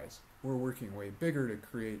size. We're working way bigger to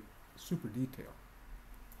create super detail.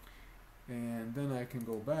 And then I can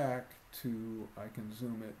go back to, I can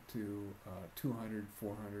zoom it to 200,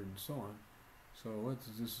 400, and so on. So let's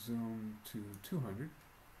just zoom to 200.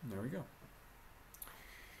 And there we go.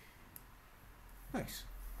 Nice.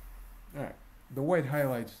 All right. The white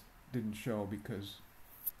highlights didn't show because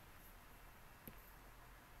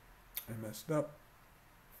I messed up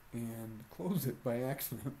and closed it by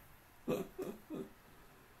accident.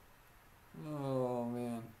 Oh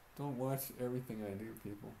man, don't watch everything I do,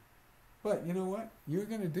 people. But you know what? You're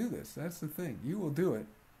going to do this. That's the thing. You will do it.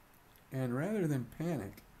 And rather than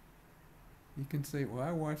panic, you can say, well,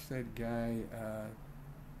 I watched that guy,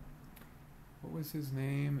 what was his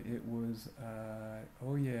name? It was,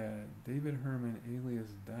 oh yeah, David Herman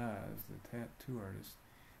alias Daz, the tattoo artist.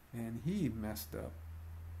 And he messed up.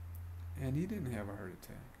 And he didn't have a heart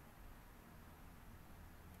attack.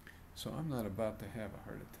 So I'm not about to have a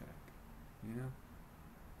heart attack. You know?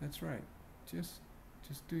 That's right. Just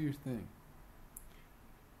do your thing.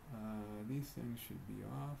 These things should be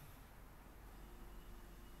off.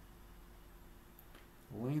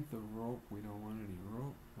 Length of rope, we don't want any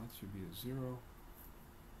rope. That should be a 0.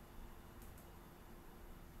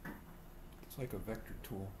 It's like a vector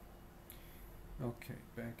tool. Okay,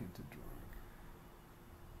 back into drawing.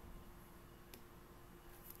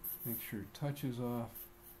 Make sure touch is off.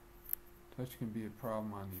 Touch can be a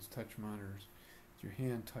problem on these touch monitors. If your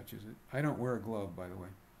hand touches it. I don't wear a glove, by the way.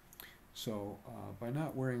 So by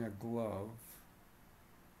not wearing a glove,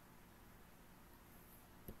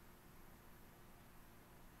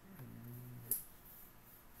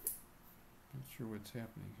 not sure what's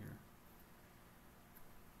happening here.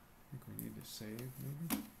 I think we need to save,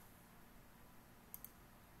 maybe.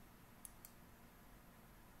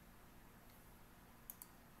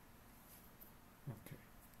 Okay.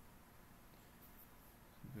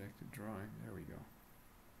 Back to drawing. There we go.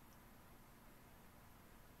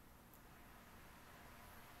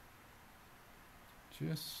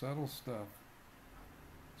 Just subtle stuff.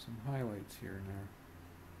 Some highlights here and there.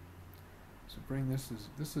 So bring this is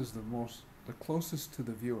the closest to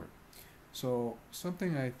the viewer. So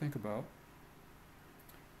something I think about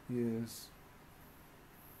is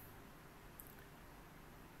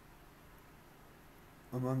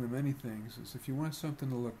among the many things is if you want something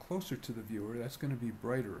to look closer to the viewer, that's going to be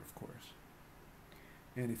brighter, of course.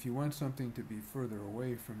 And if you want something to be further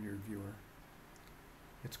away from your viewer,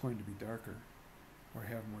 it's going to be darker or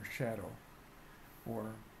have more shadow,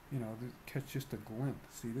 or, you know, catch just a glint.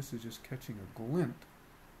 See, this is just catching a glint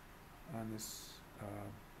on this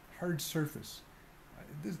hard surface.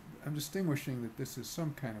 I'm distinguishing that this is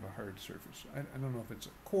some kind of a hard surface. I don't know if it's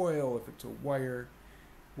a coil, if it's a wire,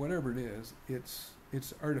 whatever it is,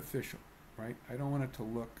 it's artificial, right? I don't want it to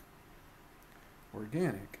look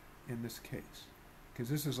organic in this case, because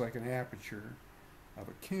this is like an aperture of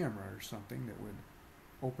a camera or something that would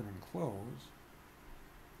open and close.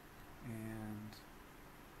 And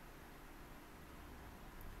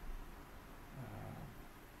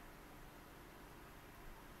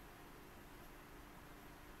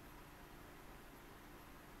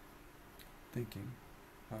thinking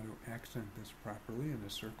how to accent this properly in a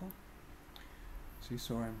circle. See,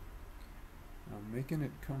 so I'm making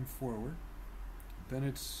it come forward. Then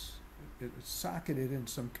it's socketed in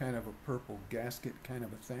some kind of a purple gasket kind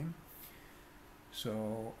of a thing.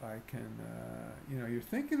 So I can, you know, you're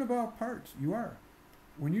thinking about parts. You are.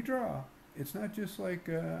 When you draw, it's not just like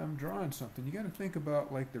I'm drawing something. You got to think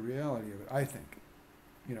about like the reality of it, I think.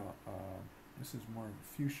 You know, this is more of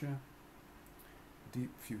a fuchsia,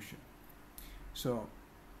 deep fuchsia. So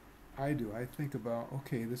I think about,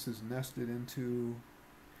 okay, this is nested into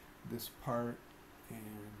this part,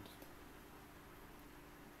 and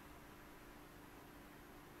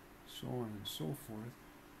so on and so forth.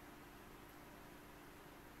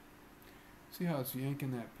 See how it's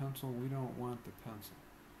yanking that pencil? We don't want the pencil.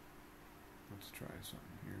 Let's try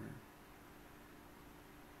something here.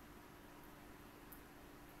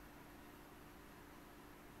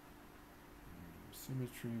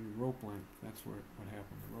 Symmetry, rope length, that's what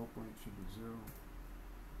happened. The rope length should be 0.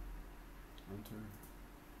 Enter.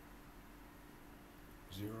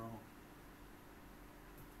 0.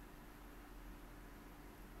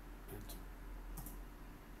 Enter.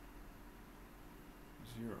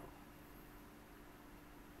 0.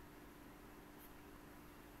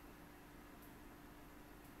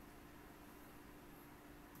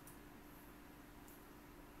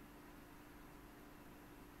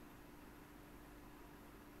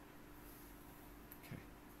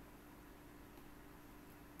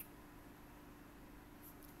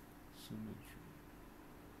 symmetry.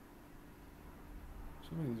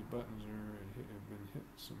 Some of these buttons have been hit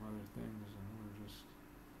some other things, and we're just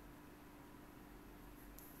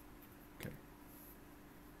okay.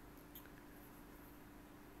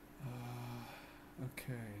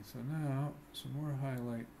 Okay, so now some more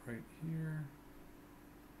highlight right here.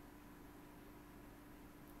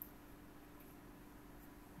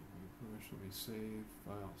 Where should we save?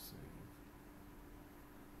 File save.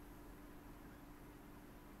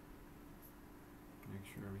 Make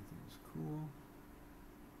sure everything's cool.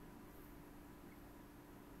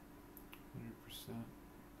 100%.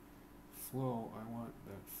 Flow, I want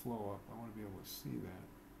that flow up. I want to be able to see that.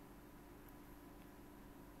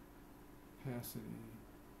 Opacity.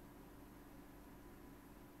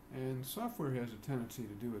 And software has a tendency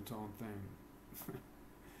to do its own thing.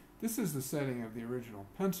 This is the setting of the original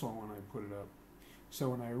pencil when I put it up. So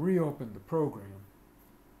when I reopened the program,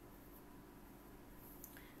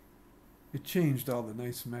 it changed all the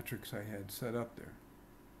nice metrics I had set up there.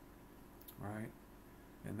 Right?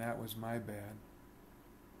 And that was my bad,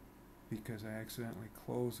 because I accidentally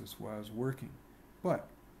closed this while I was working. But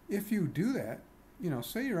if you do that, you know,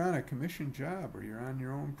 say you're on a commission job, or you're on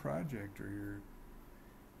your own project, or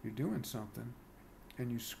you're doing something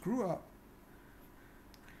and you screw up,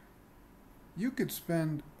 you could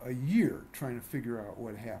spend a year trying to figure out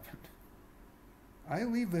what happened. I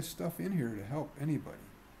leave this stuff in here to help anybody.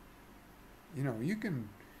 You know, you can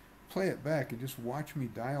play it back and just watch me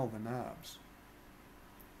dial the knobs.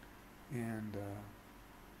 And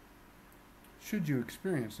should you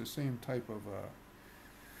experience the same type of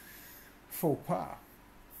faux pas,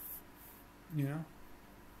 you know,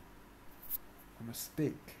 a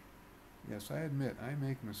mistake. Yes, I admit I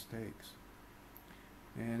make mistakes.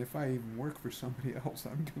 And if I even work for somebody else,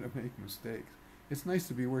 I'm going to make mistakes. It's nice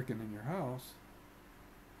to be working in your house.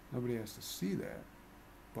 Nobody has to see that.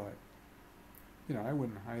 But, you know, I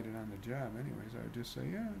wouldn't hide it on the job anyways. I would just say,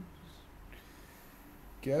 yeah,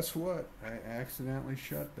 guess what? I accidentally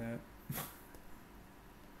shut that.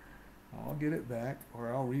 I'll get it back,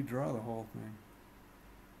 or I'll redraw the whole thing.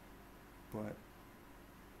 But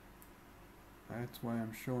that's why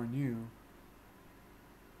I'm showing you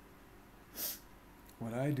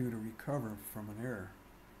what I do to recover from an error.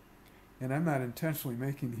 And I'm not intentionally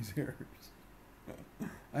making these errors.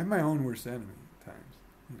 I'm my own worst enemy at times,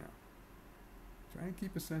 you know. Try and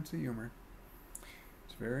keep a sense of humor.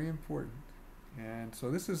 It's very important. And so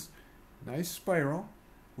this is nice spiral.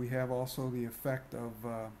 We have also the effect of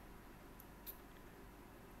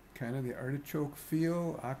kind of the artichoke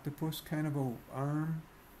feel, octopus kind of a arm.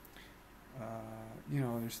 You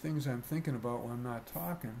know, there's things I'm thinking about when I'm not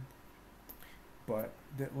talking, but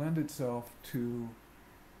that lend itself to,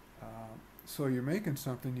 so you're making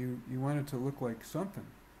something, you want it to look like something,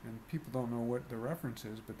 and people don't know what the reference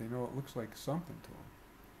is, but they know it looks like something to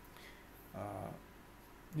them.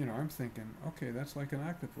 You know, I'm thinking, okay, that's like an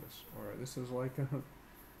octopus, or this is like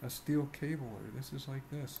a steel cable, or this is like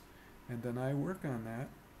this, and then I work on that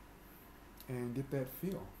and get that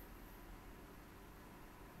feel.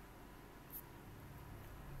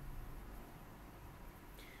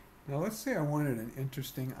 Now let's say I wanted an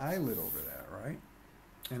interesting eyelid over that, right?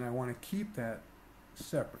 And I want to keep that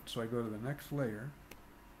separate. So I go to the next layer,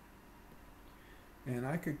 and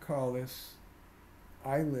I could call this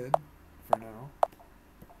eyelid for now.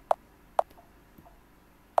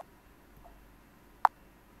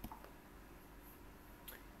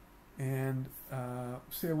 And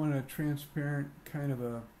say I want a transparent kind of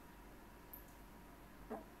a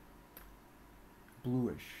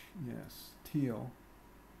bluish, yes, teal.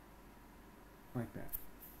 Like that.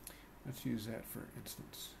 Let's use that for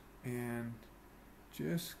instance. And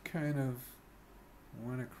just kind of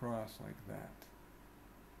went across like that.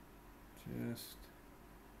 Just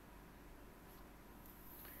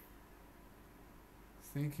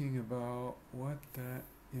thinking about what that,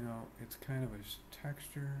 you know, it's kind of a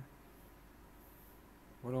texture.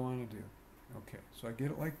 What do I want to do? Okay, so I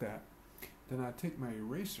get it like that. Then I take my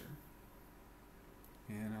eraser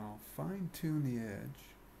and I'll fine tune the edge.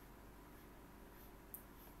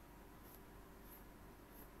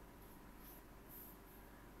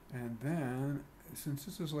 And then, since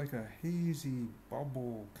this is like a hazy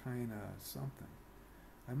bubble kind of something,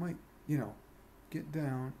 I might, you know, get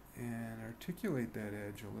down and articulate that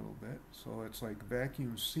edge a little bit so it's like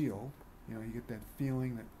vacuum sealed. You know, you get that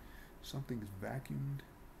feeling that something's vacuumed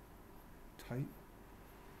tight.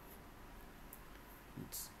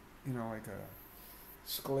 It's, you know, like a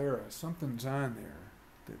sclera. Something's on there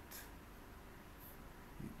that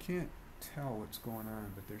you can't tell what's going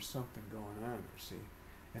on, but there's something going on there, see?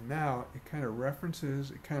 And now it kind of references,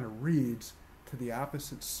 it kind of reads to the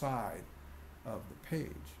opposite side of the page.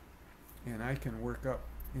 And I can work up,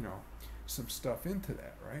 some stuff into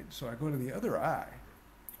that, right? So I go to the other eye,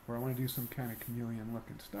 where I want to do some kind of chameleon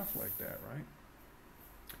looking stuff like that, right?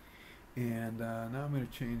 And now I'm going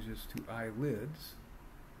to change this to eyelids.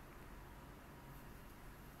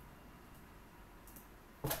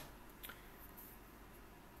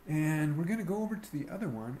 And we're going to go over to the other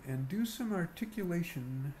one and do some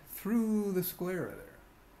articulation through the sclera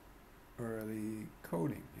there, or the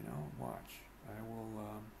coating, watch. I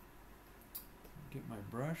will get my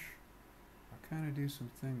brush. I'll kind of do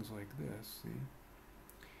some things like this, see?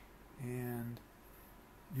 And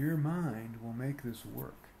your mind will make this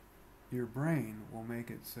work. Your brain will make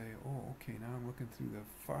it say, oh, okay, now I'm looking through the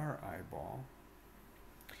far eyeball.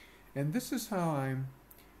 And this is how I'm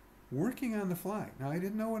working on the fly. Now, I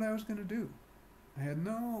didn't know what I was going to do. I had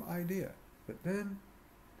no idea. But then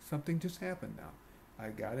something just happened now. I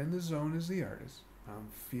got in the zone as the artist. I'm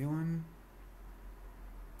feeling,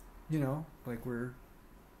 like we're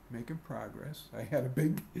making progress. I had a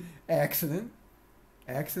big accident.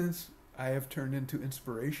 Accidents I have turned into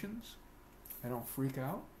inspirations. I don't freak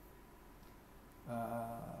out.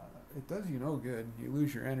 It does you no good. You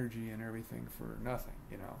lose your energy and everything for nothing,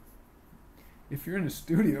 If you're in a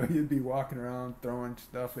studio, you'd be walking around throwing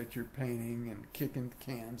stuff at your painting and kicking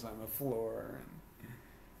cans on the floor.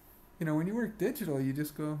 And when you work digital, you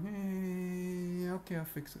just go, hey, okay, I'll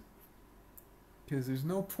fix it. Because there's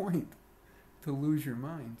no point to lose your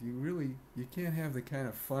mind. You can't have the kind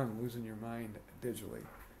of fun losing your mind digitally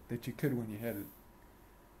that you could when you had it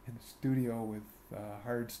in a studio with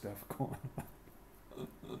hard stuff going on.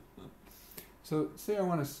 So say I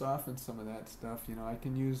want to soften some of that stuff, I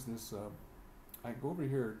can use this, I go over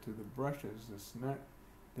here to the brushes,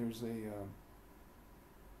 there's a,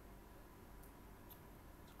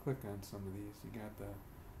 let's click on some of these. You got the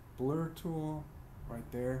blur tool right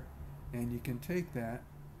there, and you can take that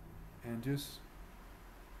and just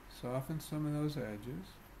soften some of those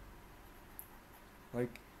edges.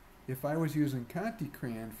 Like if I was using Conti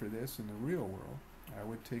crayon for this in the real world, I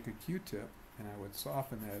would take a Q-tip and I would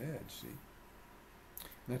soften that edge, see?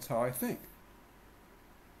 That's how I think.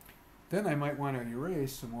 Then I might want to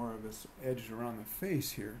erase some more of this edge around the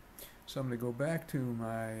face here. So I'm going to go back to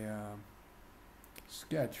my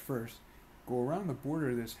sketch first, go around the border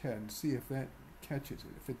of this head and see if that catches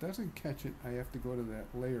it. If it doesn't catch it, I have to go to that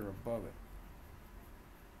layer above it.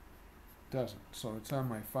 Doesn't. So it's on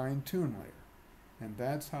my fine-tune layer. And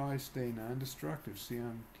that's how I stay non-destructive. See,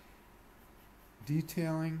 I'm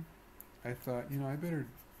detailing. I thought, I better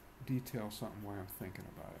detail something while I'm thinking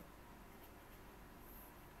about it.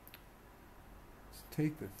 Let's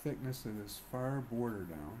take the thickness of this far border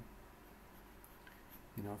down,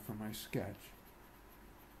 from my sketch.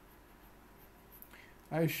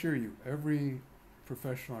 I assure you, every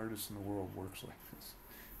professional artist in the world works like this.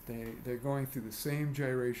 They're going through the same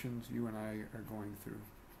gyrations you and I are going through.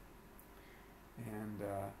 And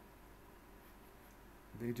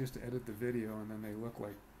they just edit the video and then they look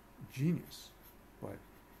like genius. But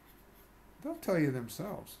they'll tell you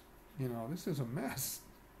themselves, this is a mess.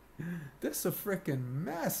 This is a frickin'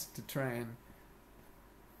 mess to try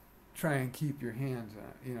and keep your hands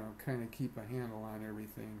on, kind of keep a handle on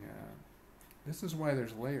everything. This is why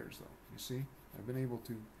there's layers, though. You see, I've been able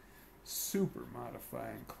to super modify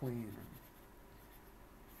and clean,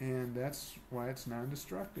 and that's why it's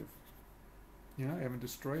non-destructive. I haven't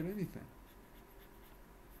destroyed anything.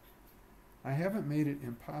 I haven't made it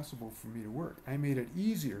impossible for me to work. I made it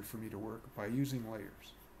easier for me to work by using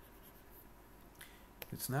layers.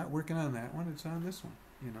 It's not working on that one, it's on this one,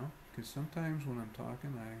 because sometimes when I'm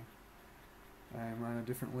talking, I'm on a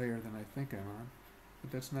different layer than I think I'm on, but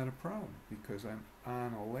that's not a problem because I'm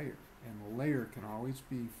on a layer, and the layer can always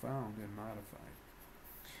be found and modified.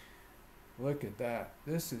 Look at that.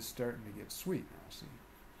 This is starting to get sweet now, see?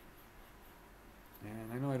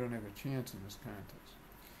 And I know I don't have a chance in this contest,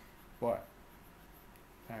 but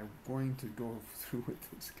I'm going to go through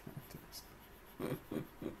with this contest.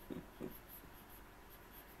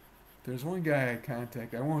 There's one guy I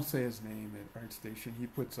contact, I won't say his name, at ArtStation. He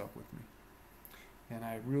puts up with me. And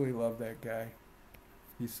I really love that guy.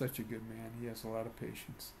 He's such a good man. He has a lot of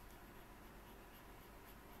patience.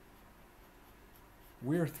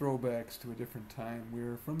 We're throwbacks to a different time.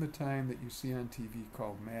 We're from the time that you see on TV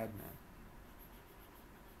called Mad Men.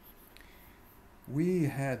 We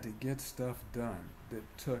had to get stuff done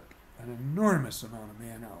that took an enormous amount of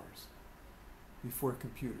man-hours before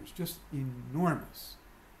computers, just enormous.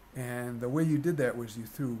 And the way you did that was you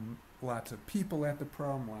threw lots of people at the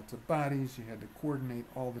problem, lots of bodies, you had to coordinate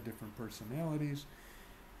all the different personalities.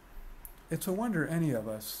 it's a wonder any of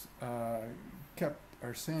us kept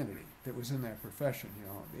our sanity that was in that profession. You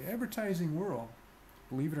know, the advertising world,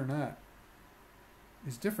 believe it or not,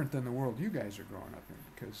 is different than the world you guys are growing up in.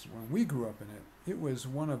 Because when we grew up in it, it was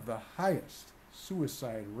one of the highest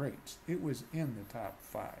suicide rates. It was in the top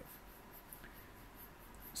 5.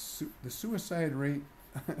 The suicide rate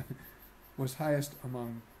was highest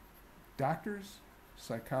among doctors,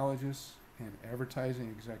 psychologists, and advertising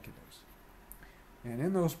executives. And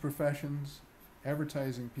in those professions,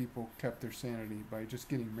 advertising people kept their sanity by just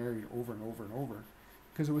getting married over and over and over,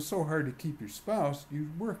 because it was so hard to keep your spouse. You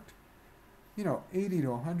worked, 80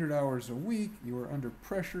 to 100 hours a week. You were under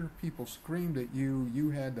pressure. People screamed at you.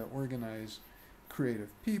 You had to organize creative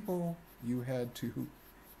people. You had to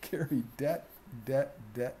carry debt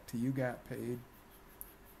till you got paid.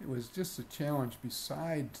 It was just a challenge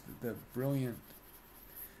besides the brilliant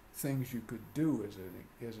things you could do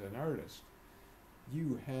as an artist.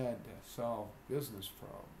 You had to solve business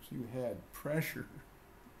problems. You had pressure.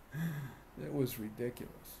 It was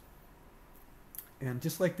ridiculous. And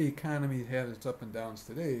just like the economy had its up and downs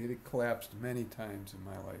today, it collapsed many times in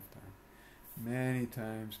my lifetime. Many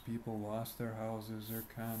times people lost their houses, their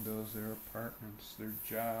condos, their apartments, their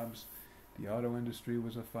jobs. The auto industry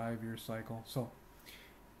was a 5-year cycle. So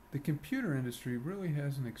the computer industry really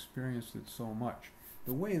hasn't experienced it so much.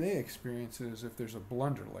 The way they experience it is if there's a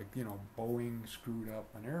blunder, like, Boeing screwed up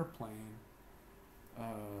an airplane,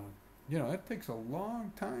 it takes a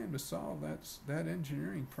long time to solve that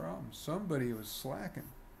engineering problem. Somebody was slacking,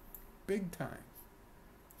 big time.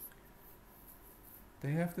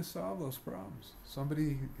 They have to solve those problems.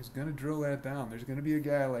 Somebody is going to drill that down. There's going to be a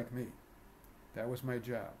guy like me. That was my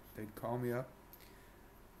job. They'd call me up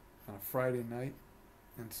on a Friday night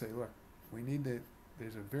and say, look,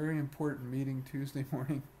 there's a very important meeting Tuesday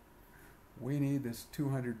morning. We need this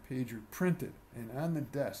 200-pager printed and on the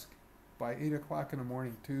desk by 8 o'clock in the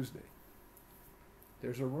morning Tuesday.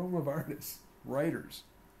 There's a room of artists, writers,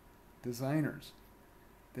 designers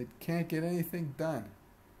that can't get anything done.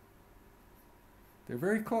 They're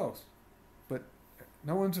very close, but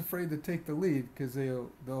no one's afraid to take the lead because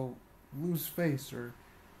they'll lose face, or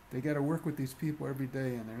they got to work with these people every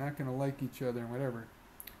day and they're not going to like each other and whatever.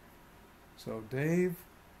 So Dave,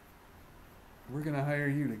 we're going to hire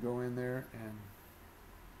you to go in there and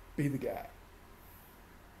be the guy.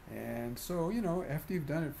 And so, after you've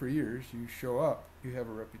done it for years, you show up, you have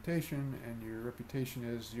a reputation, and your reputation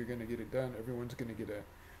is you're going to get it done. Everyone's going to get a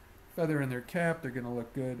feather in their cap, they're going to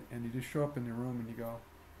look good, and you just show up in the room and you go,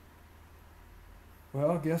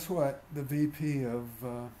 well, guess what? The VP of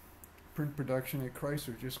print production at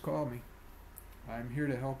Chrysler just called me. I'm here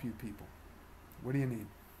to help you people. What do you need?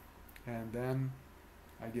 And then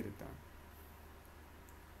I get it done.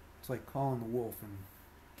 It's like calling the wolf in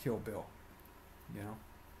Kill Bill,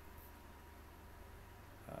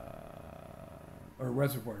 or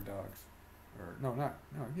Reservoir Dogs, or was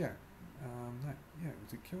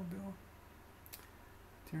it Kill Bill?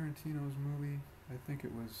 Tarantino's movie. I think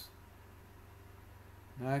it was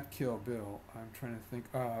not Kill Bill. I'm trying to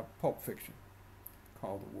think. Pulp Fiction,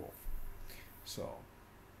 called the wolf. So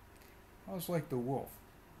I was like the wolf.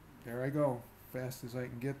 There I go, fast as I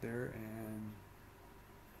can get there and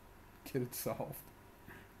get it solved.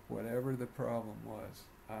 Whatever the problem was,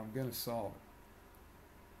 I'm going to solve it.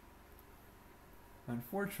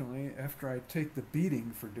 Unfortunately, after I take the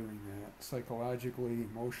beating for doing that, psychologically,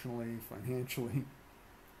 emotionally, financially,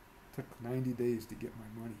 it took 90 days to get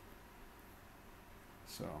my money.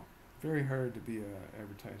 So, very hard to be an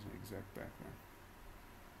advertising exec back then.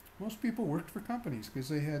 Most people worked for companies because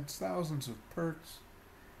they had thousands of perks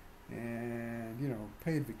and,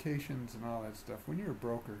 paid vacations and all that stuff. When you're a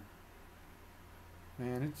broker,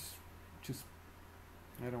 man, it's just,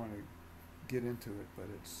 I don't want to get into it, but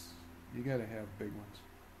you got to have big ones.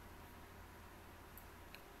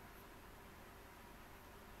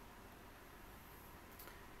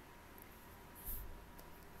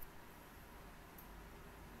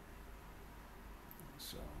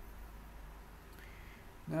 So,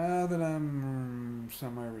 now that I'm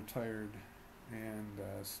semi-retired and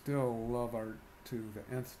still love art to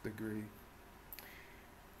the nth degree,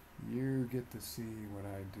 you get to see what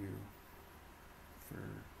I do for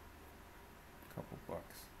a couple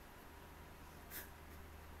bucks.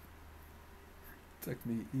 Took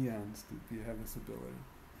me eons to have this ability.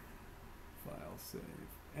 File save.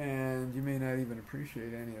 And you may not even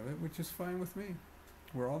appreciate any of it, which is fine with me.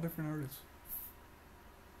 We're all different artists.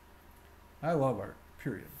 I love art,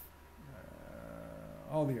 period.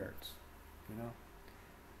 All the arts,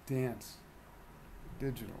 dance,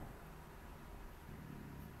 digital,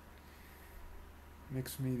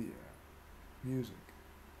 mixed media, music,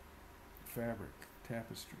 fabric,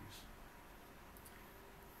 tapestries,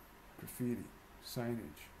 graffiti,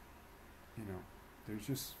 signage. You know, there's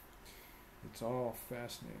just, it's all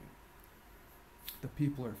fascinating. The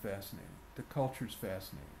people are fascinating. The culture's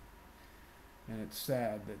fascinating. And it's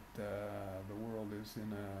sad that the world is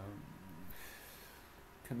in a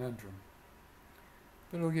conundrum.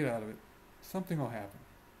 But it'll get out of it. Something will happen.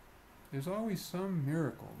 There's always some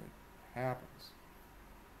miracle that happens.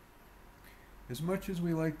 As much as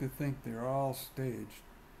we like to think they're all staged,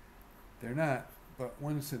 they're not. But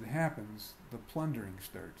once it happens, the plundering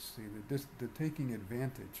starts. See, the taking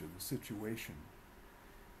advantage of the situation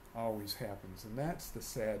always happens, and that's the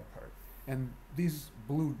sad part. And these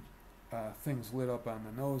blue things lit up on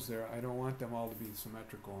the nose there, I don't want them all to be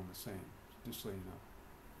symmetrical and the same, just so you know.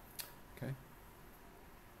 Okay?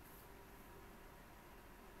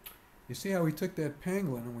 You see how we took that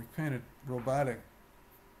pangolin and we kind of robotic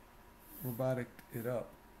it up.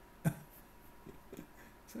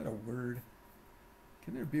 Is that a word?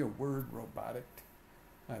 Can there be a word, robotic?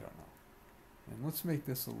 I don't know. And let's make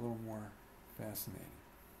this a little more fascinating.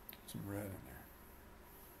 Some red in there.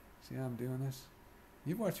 See how I'm doing this?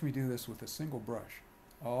 You've watched me do this with a single brush.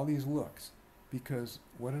 All these looks. Because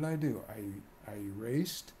what did I do? I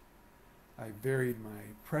erased. I varied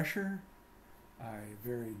my pressure. I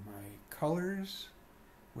varied my colors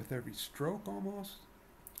with every stroke almost.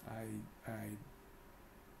 I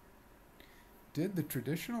did the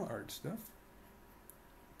traditional art stuff,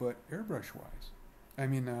 but airbrush-wise. I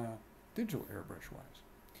mean, digital airbrush-wise.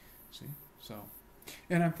 See? So,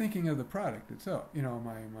 and I'm thinking of the product itself. You know,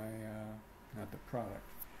 not the product.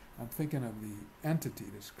 I'm thinking of the entity,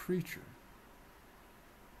 this creature.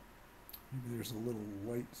 Maybe there's a little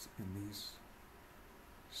lights in these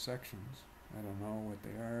sections. I don't know what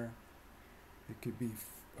they are. It could be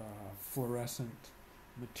fluorescent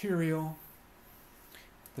material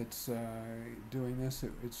that's doing this.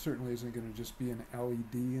 It certainly isn't going to just be an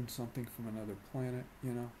LED and something from another planet,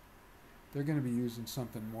 you know. They're going to be using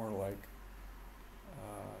something more like,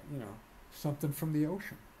 you know, something from the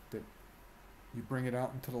ocean that you bring it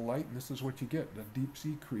out into the light and this is what you get, a deep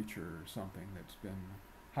sea creature or something that's been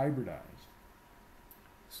hybridized.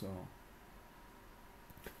 So,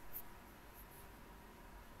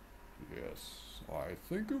 yes, I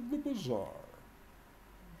think of the bazaar.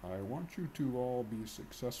 I want you to all be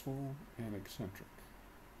successful and eccentric.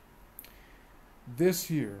 This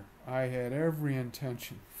year, I had every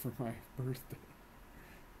intention for my birthday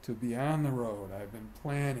to be on the road. I've been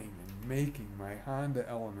planning and making my Honda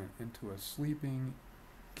Element into a sleeping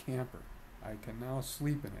camper. I can now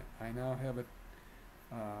sleep in it. I now have a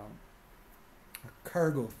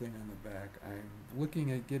cargo thing on the back. I'm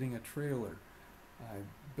looking at getting a trailer. I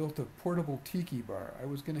built a portable tiki bar. I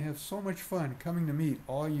was going to have so much fun coming to meet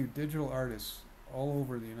all you digital artists all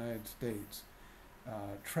over the United States,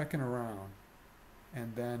 trekking around.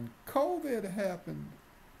 And then COVID happened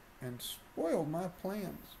and spoiled my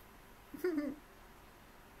plans. And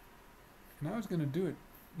I was going to do it,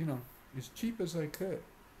 you know, as cheap as I could.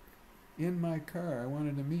 In my car, I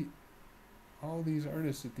wanted to meet all these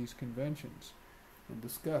artists at these conventions and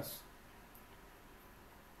discuss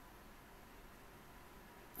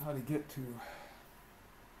how to get to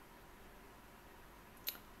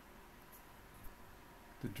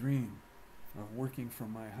the dream of working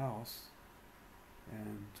from my house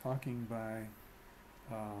and talking by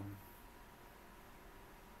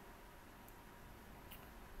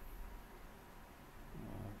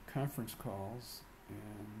conference calls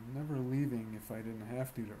and never leaving if I didn't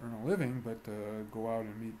have to earn a living, but go out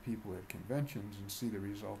and meet people at conventions and see the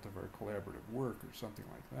result of our collaborative work or something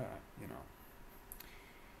like that, you know.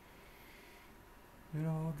 It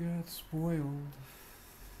all got spoiled.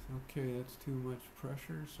 Okay, that's too much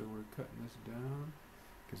pressure, so we're cutting this down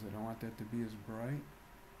because I don't want that to be as bright.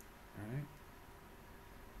 Alright?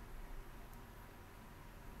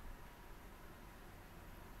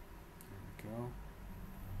 There we go.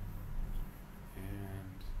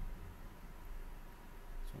 And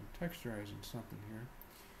so I'm texturizing something here.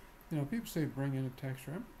 You know, people say bring in a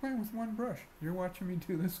texture. I'm playing with one brush. You're watching me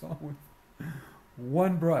do this all with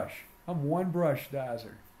one brush. I'm one brush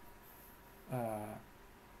dazzer.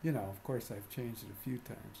 You know, of course I've changed it a few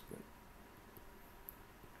times, but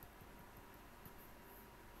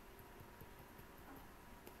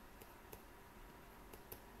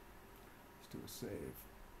let's do a save.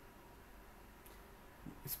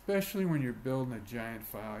 Especially when you're building a giant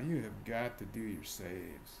file, you have got to do your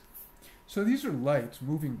saves. So these are lights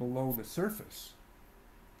moving below the surface.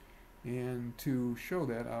 And to show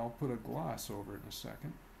that, I'll put a gloss over it in a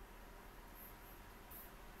second.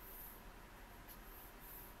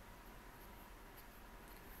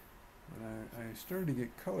 But I started to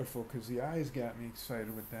get colorful because the eyes got me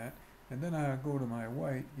excited with that. And then I go to my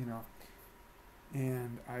white, you know,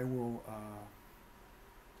 and I will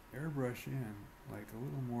airbrush in like a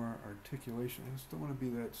little more articulation. I just don't want to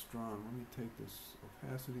be that strong. Let me take this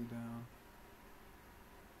opacity down.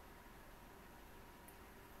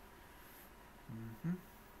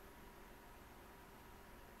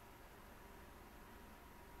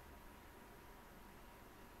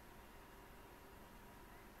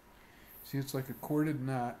 See, it's like a corded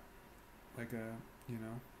knot, like a, you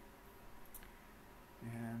know,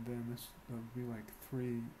 and then this will be like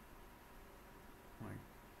three, like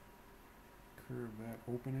curve that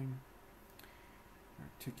opening,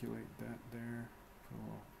 articulate that there, put a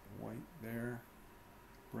little white there,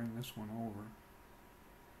 bring this one over.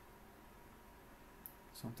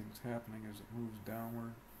 Something's happening as it moves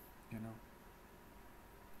downward, you know.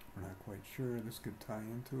 We're not quite sure. This could tie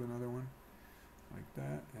into another one, like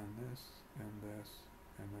that, and this, and this,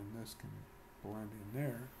 and then this can blend in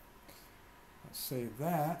there. I'll save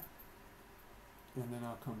that, and then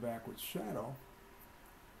I'll come back with shadow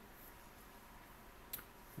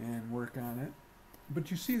and work on it.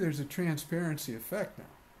 But you see there's a transparency effect now.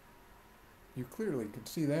 You clearly can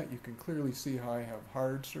see that. You can clearly see how I have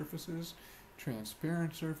hard surfaces,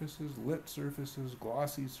 transparent surfaces, lit surfaces,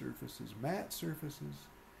 glossy surfaces, matte surfaces,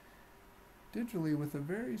 digitally with a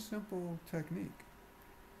very simple technique.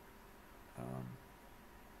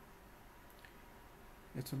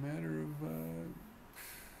 It's a matter of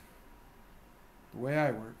the way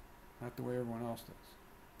I work, not the way everyone else does.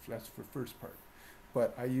 That's for first part.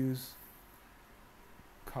 But I use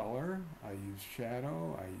color, I use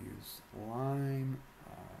shadow, I use line,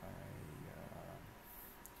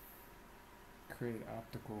 I create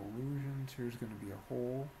optical illusions. Here's going to be a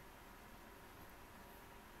hole.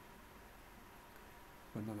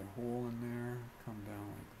 Put another hole in there, come down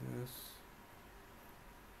like this.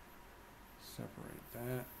 Separate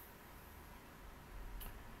that.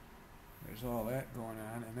 There's all that going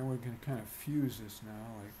on, and then we're going to kind of fuse this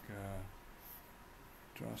now, like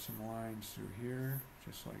draw some lines through here,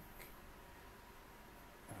 just like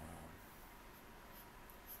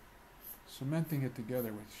cementing it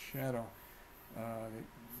together with shadow. It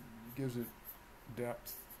gives it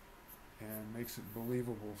depth and makes it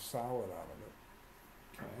believable solid out of it.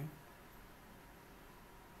 Okay.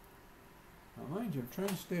 Now mind you, I'm trying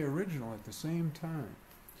to stay original at the same time.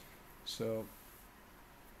 So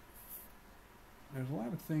there's a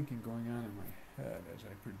lot of thinking going on in my head as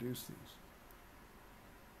I produce these.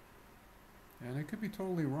 And it could be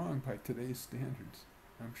totally wrong by today's standards.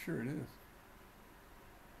 I'm sure it is.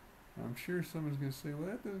 I'm sure someone's going to say, well,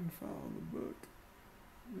 that doesn't follow the book.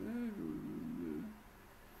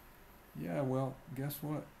 Yeah, well, guess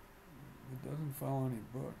what? It doesn't follow any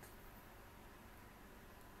book.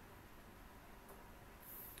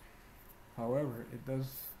 However, it does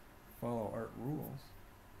follow art rules.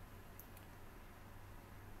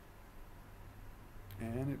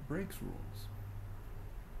 And it breaks rules.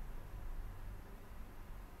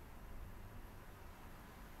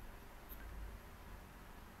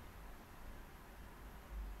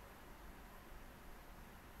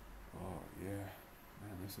 Oh yeah,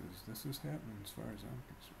 man, this is happening as far as I'm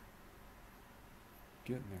concerned.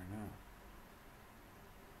 Getting there now.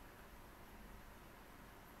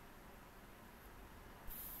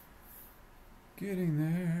 Getting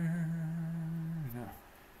there now.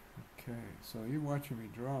 Okay, so you're watching me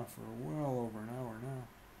draw for well over an hour now.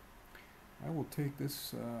 I will take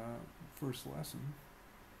this first lesson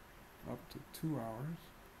up to 2 hours.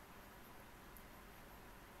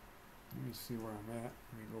 Let me see where I'm at.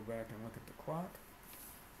 Let me go back and look at the clock.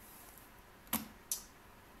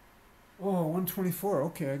 Oh, 1:24.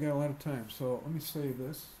 Okay, I got a lot of time. So let me save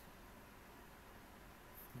this.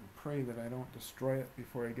 And pray that I don't destroy it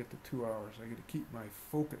before I get to 2 hours. I got to keep my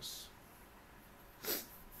focus.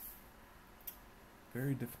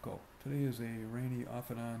 Very difficult. Today is a rainy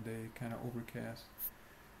off and on day, kind of overcast.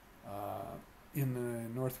 In the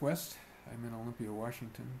northwest, I'm in Olympia,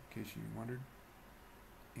 Washington, in case you wondered.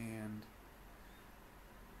 And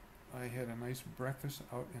I had a nice breakfast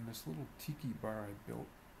out in this little tiki bar I built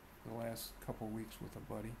the last couple weeks with a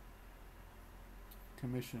buddy.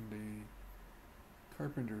 Commissioned a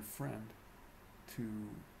carpenter friend to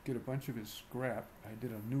get a bunch of his scrap. I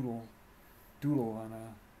did a doodle on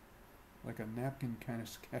like a napkin kind of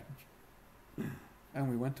sketch. And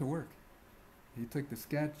we went to work. He took the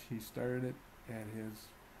sketch, he started it at his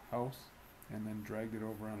house, and then dragged it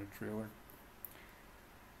over on a trailer.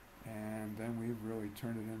 And then we've really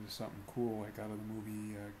turned it into something cool, like out of the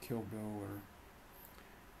movie Kill Bill, or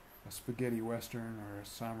a spaghetti western, or a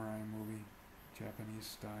samurai movie, Japanese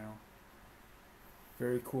style.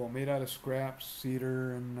 Very cool. Made out of scraps,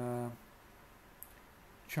 cedar, and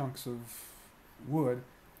chunks of wood.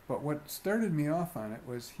 But what started me off on it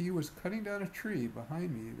was he was cutting down a tree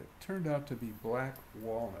behind me that turned out to be black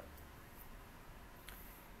walnut.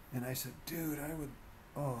 And I said, dude,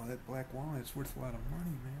 that black walnut's worth a lot of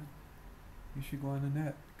money, man. You should go on the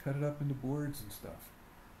net, cut it up into boards and stuff.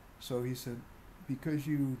 So he said, because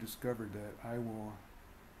you discovered that,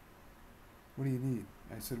 what do you need?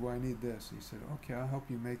 I said, well, I need this. He said, okay, I'll help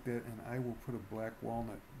you make that, and I will put a black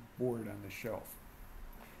walnut board on the shelf.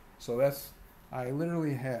 So I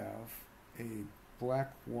literally have a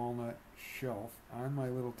black walnut shelf on my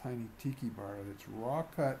little tiny tiki bar that's raw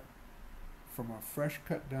cut from a fresh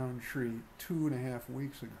cut down tree 2.5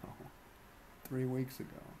 weeks ago, 3 weeks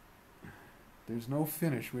ago. There's no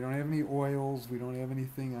finish. We don't have any oils. We don't have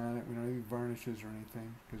anything on it. We don't have any varnishes or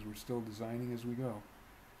anything because we're still designing as we go.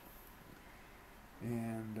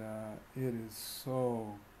 And it is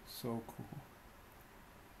so cool.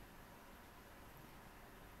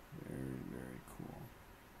 Very, very cool.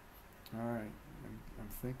 All right, I'm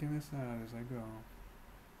thinking this out as I go.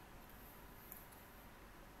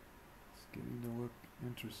 It's getting to look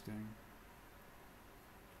interesting.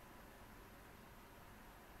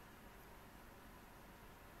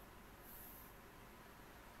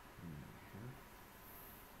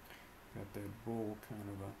 Got that bowl kind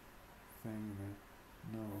of a thing in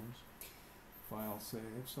the nose. File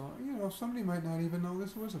save. So, somebody might not even know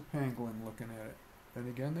this was a pangolin looking at it. Then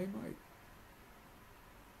again, they might.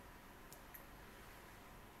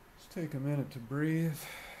 Let's take a minute to breathe.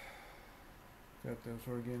 Got those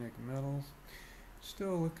organic metals.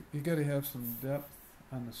 Still, look, you got to have some depth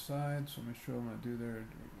on the side, so I'm going to show them how to do their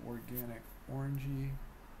organic orangey.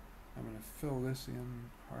 I'm going to fill this in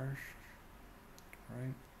harsh,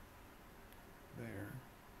 right there.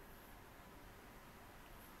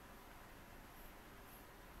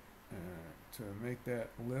 To make that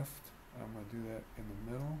lift, I'm going to do that in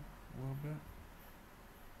the middle a little bit.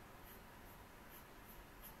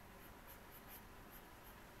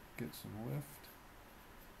 Get some lift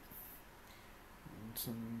and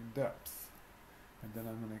some depth. And then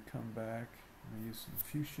I'm going to come back and use some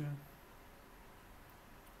fuchsia.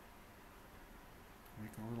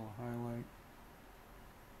 Make a little highlight.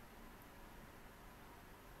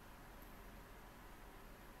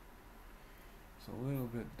 It's a little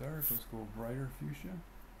bit dark. Let's go brighter fuchsia.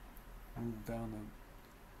 Move down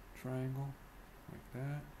the triangle like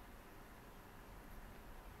that.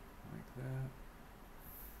 Like that.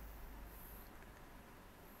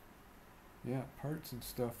 Yeah, parts and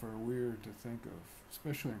stuff are weird to think of,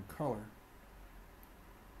 especially in color.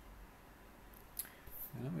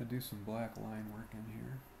 And I'm going to do some black line work in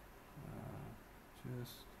here.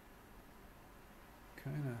 Just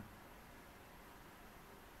kind of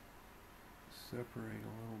separate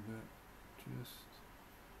a little bit, just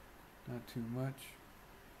not too much.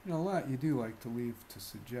 A lot you do like to leave to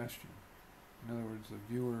suggestion. In other words, the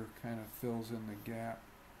viewer kind of fills in the gap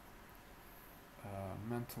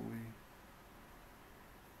mentally,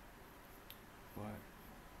 but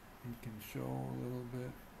he can show a little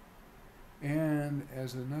bit. And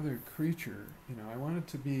as another creature, I want it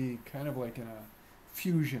to be kind of like in a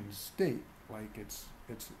fusion state, like it's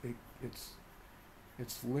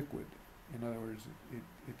liquid. In other words,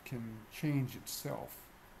 it can change itself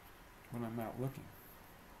when I'm not looking.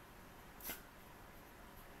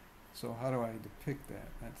 So how do I depict that?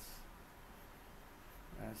 That's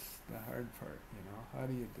the hard part, How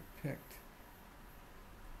do you depict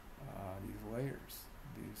these layers,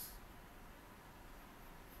 these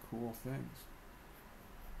cool things?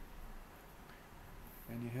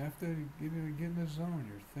 And you have to get in the zone.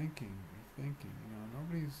 You're thinking.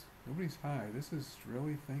 Nobody's high. This is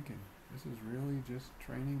really thinking. This is really just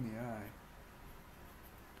training the eye.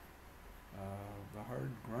 The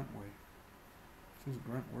hard grunt way. This is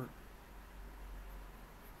grunt work.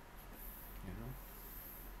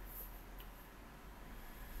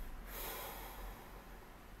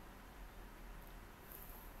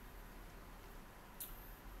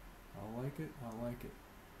 I like it.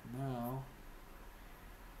 Now,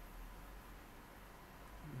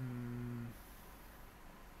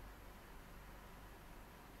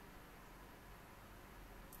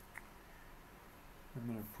 I'm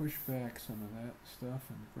going to push back some of that stuff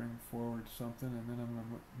and bring forward something, and then I'm going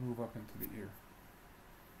to move up into the ear.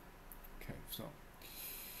 Okay, so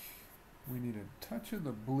we need a touch of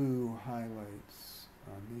the blue highlights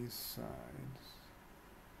on these sides,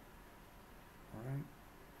 right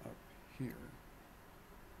up here.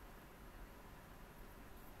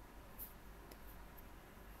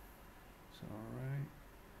 So, alright,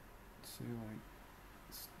 let's say like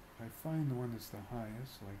I find the one that's the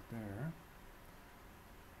highest, like there,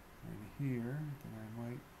 and here, then I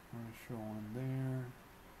might want to show one there,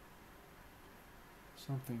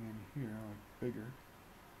 something in here, like bigger,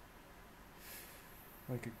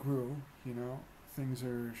 like it grew, you know, things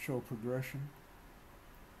show progression,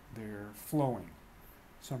 they're flowing,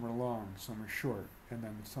 some are long, some are short, and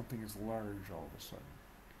then something is large all of a sudden.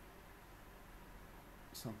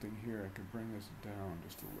 Something here, I could bring this down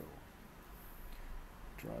just a little.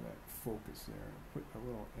 Draw that focus there. Put a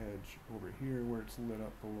little edge over here where it's lit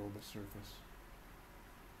up below the surface.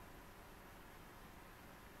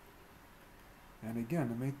 And again,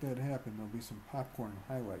 to make that happen, there'll be some popcorn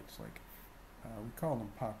highlights. Like we call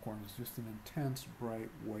them popcorn. It's just an intense,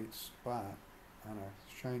 bright white spot on a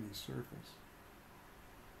shiny surface.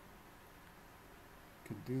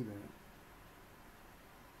 Could do that,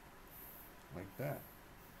 like that.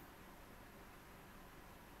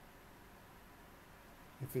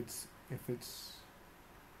 If it's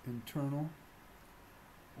internal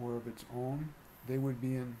or of its own, they would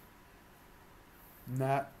be in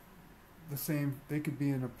not the same, they could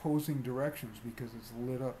be in opposing directions because it's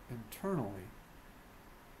lit up internally.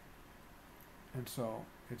 And so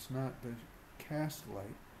it's not the cast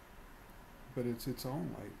light, but it's its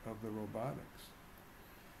own light of the robotics.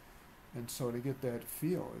 And so to get that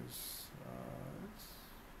feel is,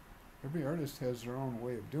 every artist has their own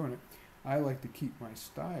way of doing it. I like to keep my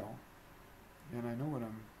style, and I know what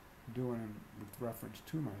I'm doing with reference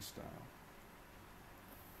to my style.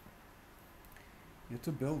 It's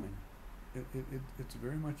a building. It's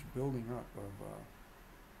very much building up of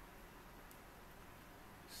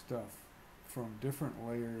stuff from different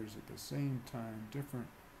layers at the same time, different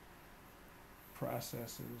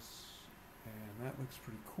processes, and that looks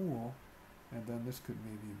pretty cool. And then this could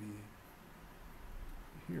maybe be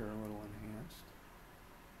here a little enhanced.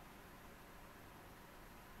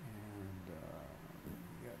 And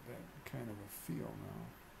we got that kind of a feel now.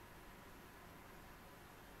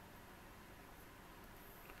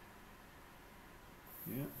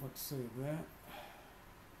 Yeah, let's save that.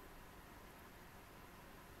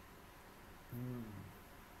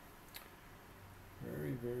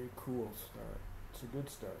 Very, very cool start. It's a good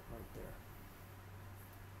start right there.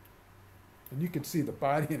 And you can see the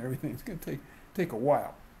body and everything. It's going to take a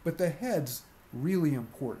while. But the head's really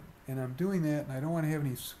important. And I'm doing that, and I don't want to have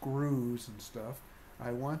any screws and stuff.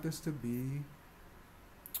 I want this to be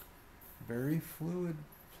very fluid,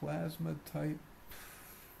 plasma type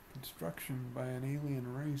construction by an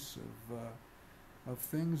alien race of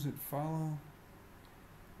things that follow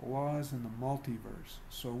laws in the multiverse.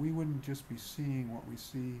 So we wouldn't just be seeing what we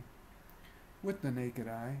see with the naked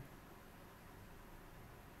eye.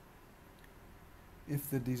 If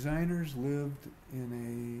the designers lived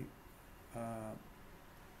in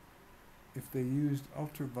if they used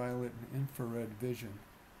ultraviolet and infrared vision,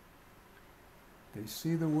 they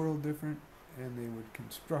see the world different, and they would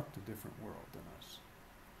construct a different world than us.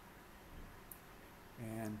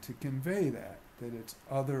 And to convey that it's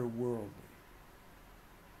otherworldly,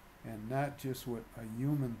 and not just what a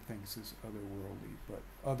human thinks is otherworldly, but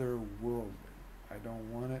otherworldly. I don't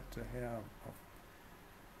want it to have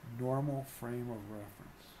a normal frame of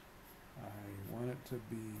reference. I want it to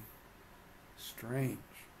be strange.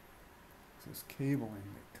 It's this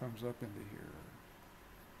cabling that comes up into here.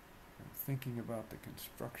 I'm thinking about the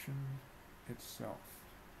construction itself.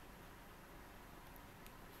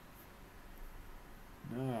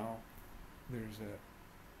 Now, there's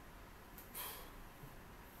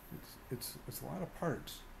it's a lot of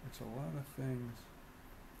parts. It's a lot of things.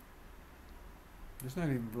 There's not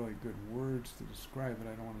even really good words to describe it.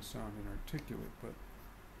 I don't want to sound inarticulate, but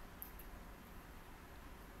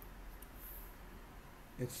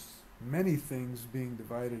it's many things being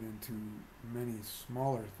divided into many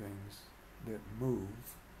smaller things that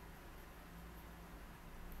move,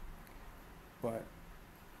 but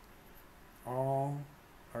all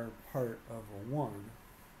are part of a one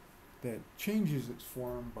that changes its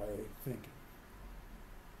form by thinking.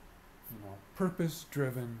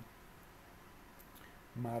 Purpose-driven,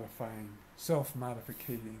 modifying,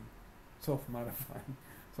 self-modification, self-modifying,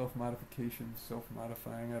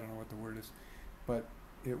 I don't know what the word is, but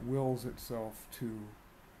it wills itself to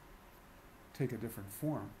take a different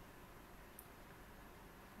form.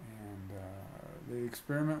 And they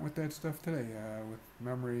experiment with that stuff today, with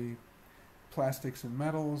memory, plastics and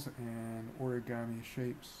metals, and origami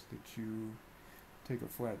shapes that you take a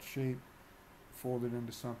flat shape, fold it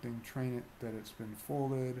into something, train it that it's been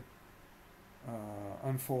folded,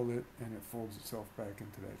 unfold it, and it folds itself back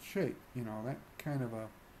into that shape. That kind of a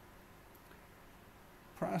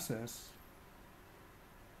process.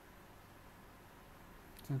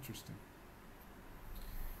 It's interesting.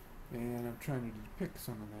 And I'm trying to depict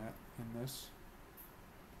some of that in this.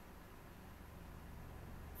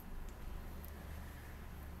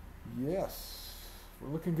 Yes, we're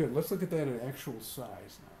looking good. Let's look at that at actual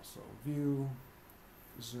size now. So view,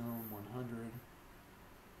 zoom 100.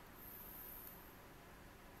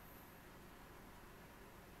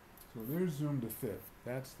 So there's zoom to fit.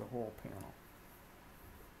 That's the whole panel.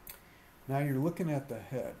 Now you're looking at the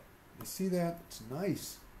head. You see that? It's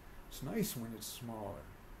nice. It's nice when it's smaller.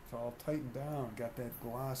 It's all tightened down, got that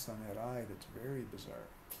gloss on that eye that's very bizarre.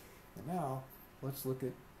 And now let's look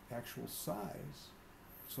at actual size.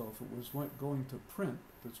 So if it was going to print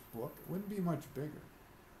this book, it wouldn't be much bigger.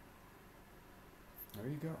 There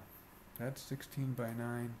you go. That's 16 by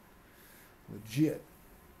 9. Legit.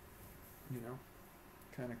 You know,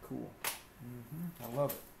 kind of cool. I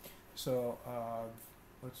love it. So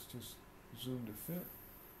let's just zoom to fit.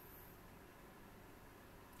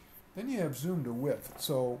 Then you have zoom to width.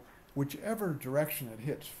 So whichever direction it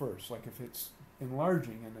hits first, like if it's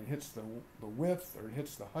enlarging and it hits the width or it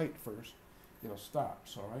hits the height first, it'll stop.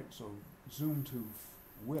 So, right? So zoom to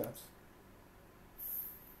width.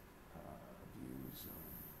 View zoom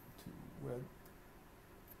to width.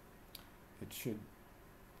 It should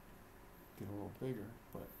get a little bigger,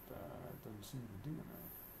 but it doesn't seem to do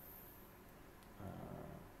that.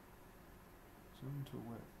 Zoom to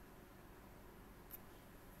width.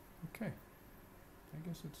 Okay. I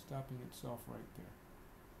guess it's stopping itself right there.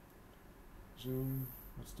 Zoom.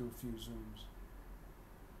 Let's do a few zooms.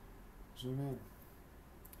 Zoom in.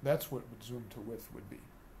 That's what zoom to width would be.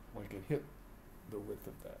 Like it hit the width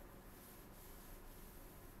of that.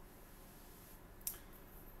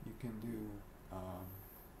 You can do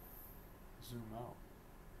zoom out.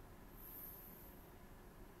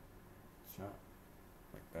 Shot.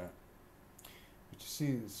 Like that. But you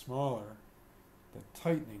see the smaller, the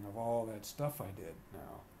tightening of all that stuff I did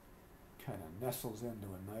now kind of nestles into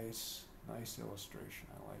a nice illustration.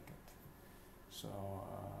 I like it. So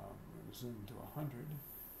I'm going to zoom to 100.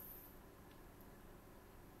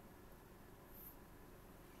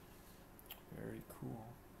 Very cool.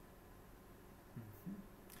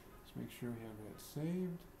 Let's make sure we have that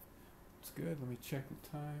saved. It's good. Let me check the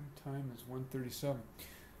time. Time is 1:37.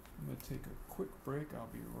 I'm going to take a quick break. I'll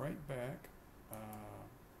be right back.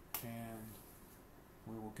 And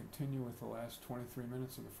we will continue with the last 23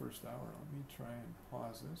 minutes of the first hour. Let me try and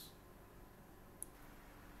pause this.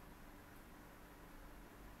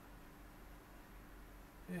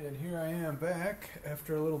 And here I am back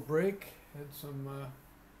after a little break. Had some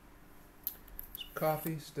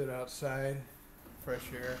coffee, stood outside,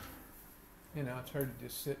 fresh air. You know, it's hard to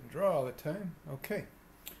just sit and draw all the time. Okay,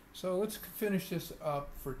 so let's finish this up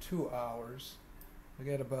for 2 hours. I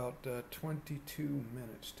got about 22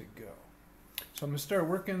 minutes to go. So I'm going to start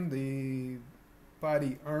working the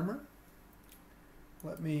body armor.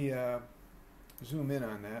 Let me zoom in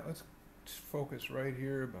on that. Let's focus right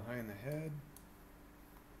here behind the head.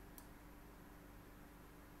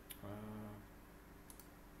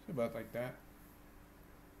 So about like that.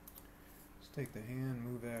 Let's take the hand,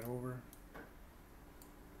 move that over.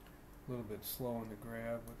 A little bit slow on the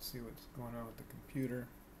grab. Let's see what's going on with the computer.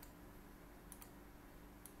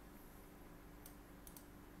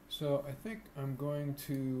 So I think I'm going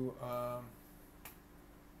to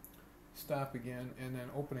stop again and then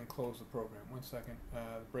open and close the program. 1 second.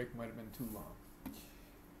 The break might have been too long.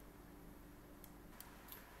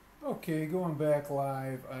 Okay, going back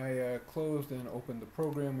live, I closed and opened the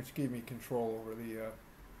program, which gave me control over the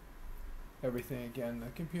everything again.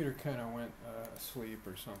 The computer kind of went asleep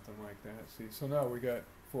or something like that. See, so now we got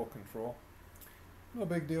full control. No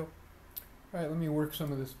big deal. All right, let me work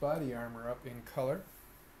some of this body armor up in color.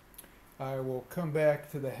 I will come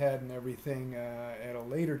back to the head and everything at a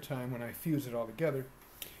later time when I fuse it all together.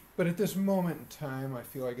 But at this moment in time, I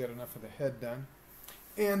feel I got enough of the head done.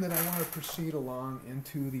 And then I want to proceed along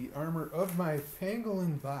into the armor of my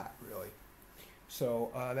pangolin bot, really.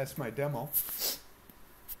 So that's my demo.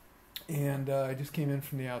 And I just came in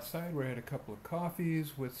from the outside where I had a couple of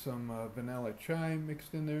coffees with some vanilla chai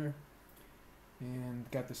mixed in there.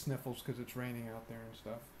 And got the sniffles because it's raining out there and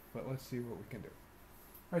stuff. But let's see what we can do.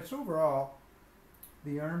 All right, so overall,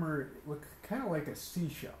 the armor looks kind of like a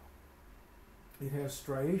seashell. It has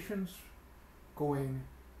striations going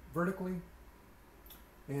vertically.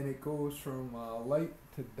 And it goes from light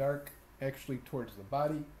to dark actually towards the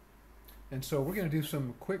body. And so we're going to do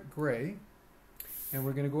some quick gray. And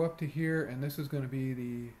we're going to go up to here, and this is going to be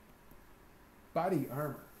the body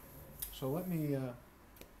armor. So let me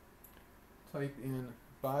type in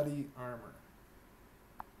body armor.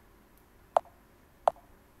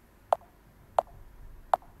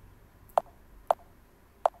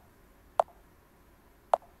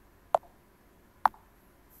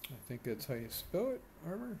 think that's how you spell it,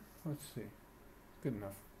 armor? Let's see. Good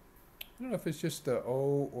enough. I don't know if it's just the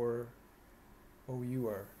O or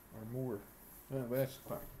O-U-R, or more. Oh, but that's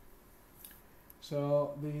fine.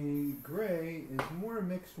 So the gray is more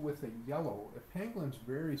mixed with a yellow. The pangolin's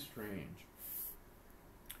very strange.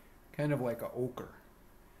 Kind of like a ochre.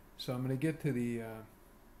 So I'm going to get to the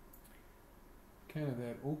kind of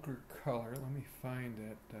that ochre color. Let me find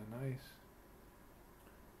that nice.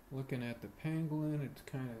 Looking at the pangolin, it's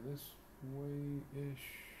kind of this way-ish.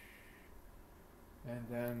 And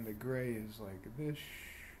then the gray is like this.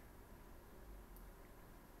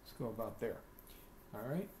 Let's go about there.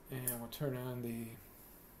 Alright, and we'll turn on the,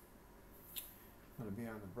 I'm going to be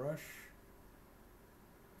on the brush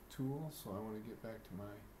tool, so I want to get back to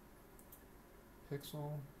my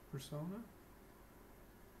pixel persona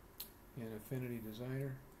in Affinity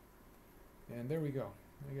Designer. And there we go.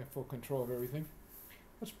 I got full control of everything.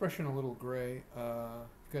 Let's brush in a little gray.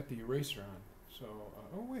 I've got the eraser on. So,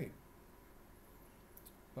 oh wait.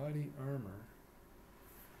 Body armor.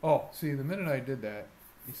 Oh, see, the minute I did that,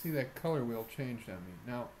 you see that color wheel changed on me.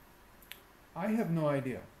 Now, I have no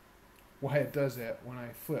idea why it does that when I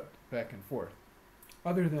flipped back and forth.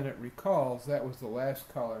 Other than it recalls that was the last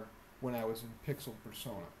color when I was in Pixel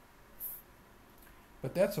Persona.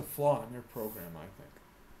 But that's a flaw in their program, I think.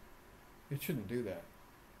 It shouldn't do that.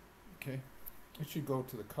 Okay? It should go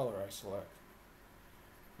to the color I select.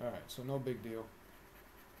 Alright, so no big deal.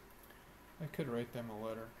 I could write them a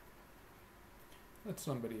letter. Let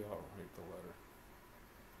somebody else write the letter.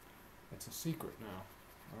 It's a secret now.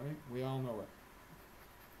 Alright? We all know it.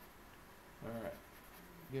 Alright.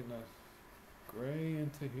 Getting a gray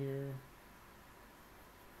into here.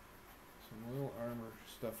 Some little armor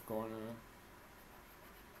stuff going on.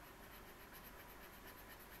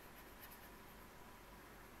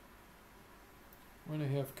 I'm going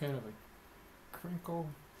to have kind of a crinkle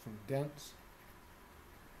from dents.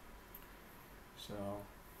 So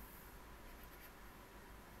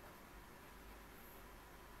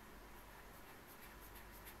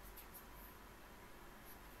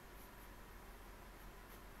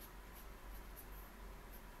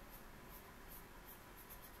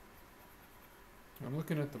I'm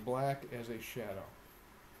looking at the black as a shadow.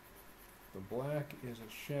 The black is a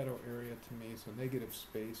shadow area to me, so negative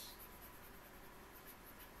space.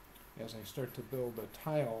 As I start to build the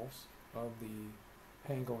tiles of the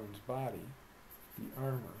pangolin's body, the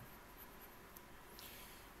armor,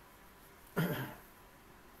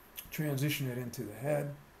 transition it into the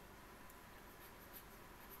head,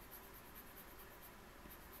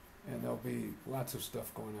 and there'll be lots of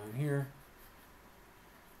stuff going on here.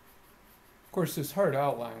 Of course, this hard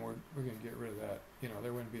outline, we're going to get rid of that. You know,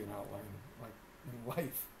 there wouldn't be an outline like in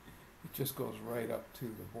life. It just goes right up to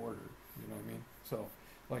the border. You know what I mean? So,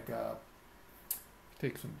 like,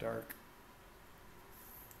 take some dark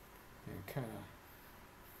and kind of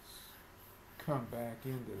come back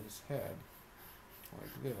into his head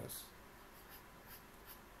like this.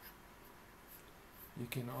 You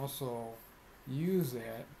can also use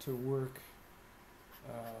that to work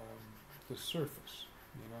the surface,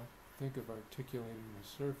 you know. Think of articulating the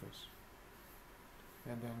surface.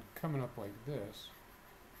 And then coming up like this,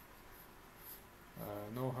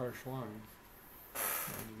 no harsh line,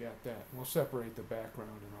 and you got that. We'll separate the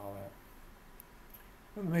background and all that.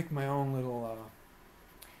 I'm going to make my own little,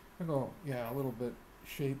 I'll go, yeah, a little bit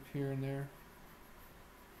shape here and there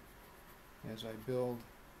as I build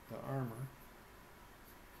the armor,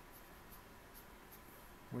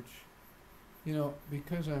 which, you know,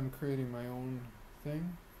 because I'm creating my own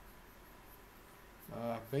thing,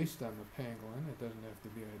 based on the pangolin, it doesn't have to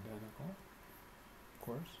be identical, of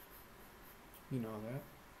course. You know that.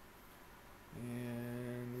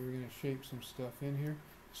 And we're going to shape some stuff in here.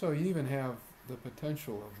 So you even have the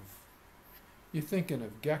potential of, you're thinking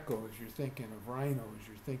of geckos, you're thinking of rhinos,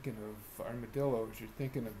 you're thinking of armadillos, you're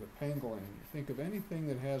thinking of the pangolin, you think of anything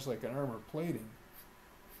that has like an armor plating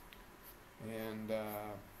and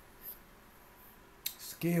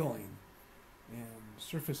scaling and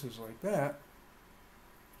surfaces like that.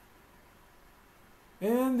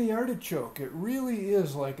 And the artichoke, it really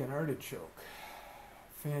is like an artichoke,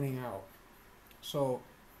 fanning out. So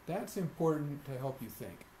that's important to help you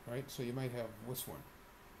think, right? So you might have this one.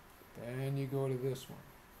 Then you go to this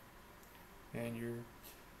one. And you're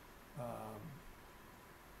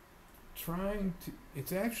trying to,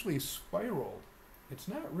 it's actually spiraled. It's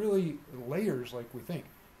not really layers like we think.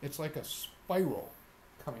 It's like a spiral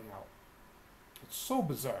coming out. It's so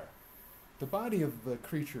bizarre. The body of the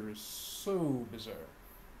creature is so bizarre.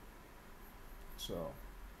 So,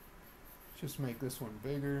 just make this one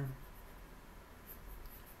bigger.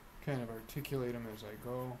 Kind of articulate them as I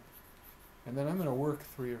go. And then I'm going to work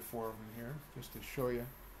 3 or 4 of them here just to show you.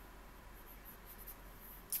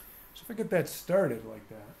 So if I get that started like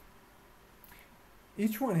that,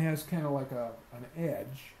 each one has kind of like an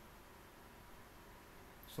edge.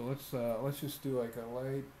 So let's just do like a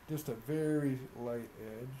light, just a very light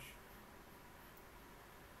edge.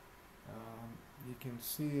 You can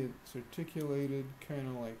see it's articulated kind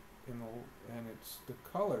of like in the, and it's the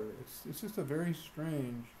color. It's just a very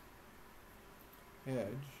strange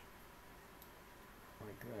edge,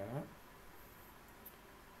 like that.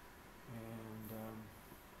 And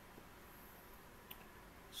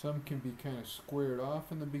some can be kind of squared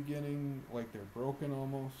off in the beginning, like they're broken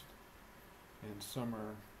almost, and some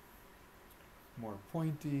are more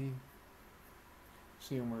pointy.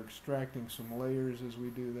 See, and we're extracting some layers as we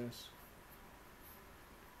do this.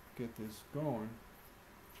 Get this going.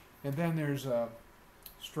 And then there's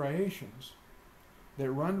striations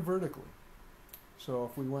that run vertically. So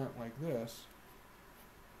if we went like this,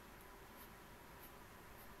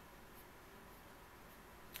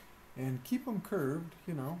 and keep them curved,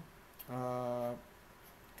 you know,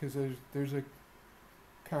 because there's a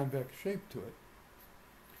convex shape to it.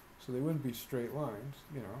 So they wouldn't be straight lines,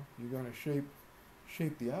 you know. You're going to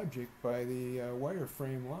shape the object by the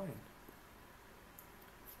wireframe line.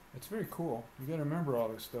 It's very cool. You got to remember all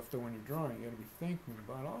this stuff though when you're drawing. You got to be thinking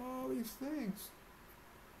about all these things.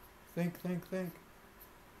 Think, think, think.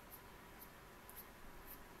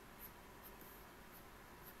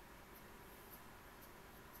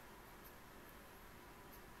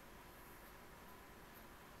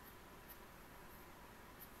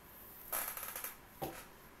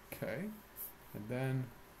 Okay, and then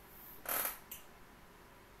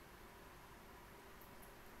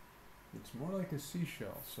it's more like a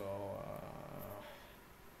seashell, so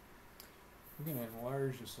we're going to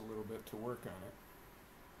enlarge this a little bit to work on it.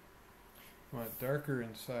 I want it darker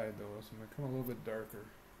inside though, so I'm going to come a little bit darker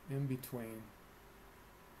in between.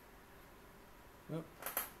 Oh,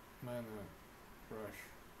 mind the brush.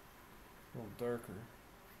 A little darker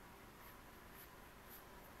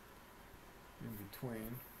in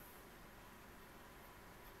between.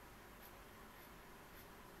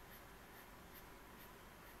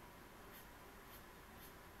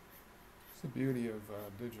 The beauty of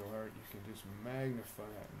digital art, you can just magnify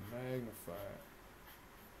it and magnify it.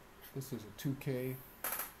 This is a 2K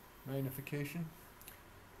magnification.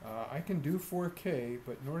 I can do 4K,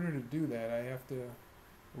 but in order to do that, I have to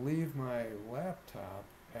leave my laptop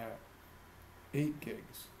at 8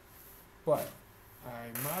 gigs. But I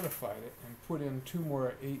modified it and put in 2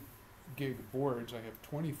 more 8 gig boards. I have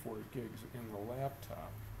 24 gigs in the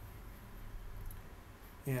laptop.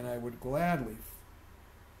 And I would gladly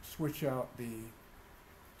switch out the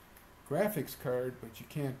graphics card, but you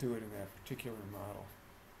can't do it in that particular model.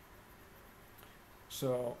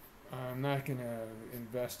 So I'm not going to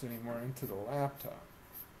invest any more into the laptop.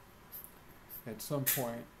 At some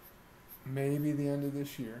point, maybe the end of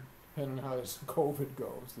this year, depending on how this COVID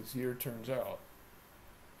goes, this year turns out,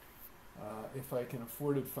 if I can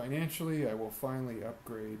afford it financially, I will finally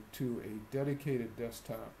upgrade to a dedicated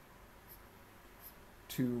desktop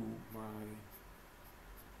to my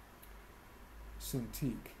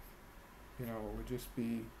Cintiq. You know, it would just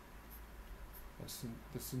be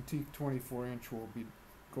the Cintiq 24-inch will be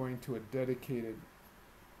going to a dedicated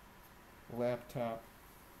laptop.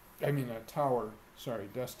 I mean a tower. Sorry,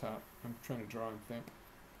 desktop. I'm trying to draw and think.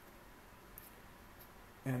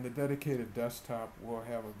 And the dedicated desktop will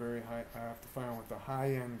have a very high. I have to find with a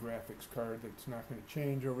high-end graphics card that's not going to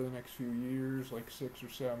change over the next few years, like 6 or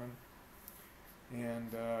 7,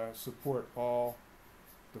 and support all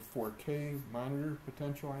the 4K monitor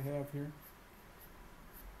potential I have here,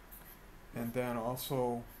 and then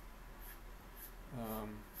also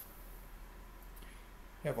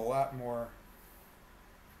have a lot more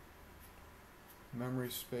memory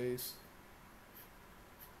space,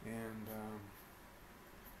 and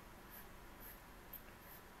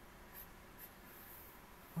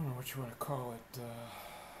I don't know what you want to call it.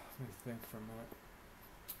 Let me think for a minute.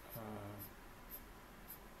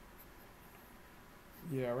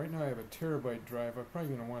 Yeah, right now I have a terabyte drive. I'm probably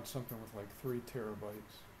going to want something with like 3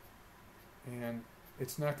 terabytes. And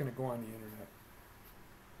it's not going to go on the internet.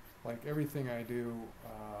 Like everything I do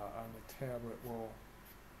on the tablet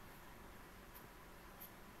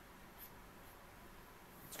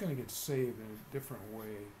it's going to get saved in a different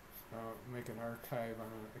way. Make an archive on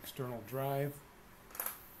an external drive.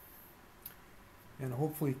 And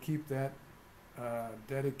hopefully keep that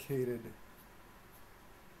dedicated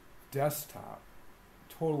desktop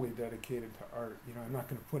totally dedicated to art. You know, I'm not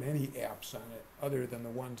going to put any apps on it other than the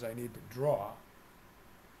ones I need to draw.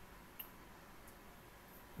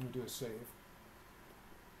 I'm going to do a save.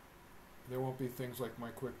 There won't be things like my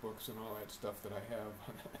QuickBooks and all that stuff that I have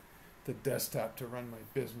on the desktop to run my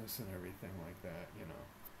business and everything like that, you know.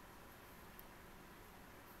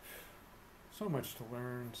 So much to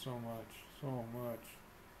learn, so much.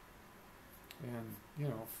 And, you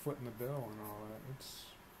know, footing the bill and all that. It's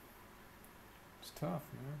tough,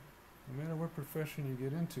 man. No matter what profession you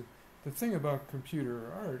get into. The thing about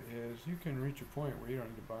computer art is you can reach a point where you don't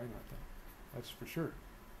need to buy nothing. That's for sure.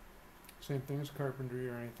 Same thing as carpentry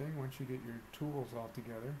or anything. Once you get your tools all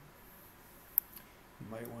together, you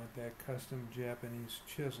might want that custom Japanese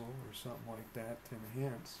chisel or something like that to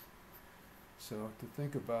enhance. So to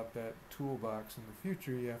think about that toolbox in the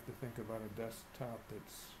future, you have to think about a desktop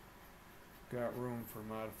that's got room for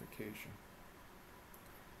modification.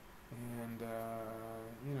 And,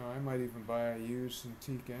 you know, I might even buy a used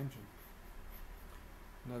Cintiq engine.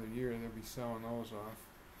 Another year they'll be selling those off.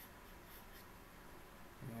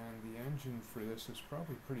 And the engine for this is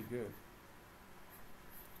probably pretty good.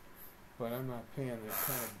 But I'm not paying that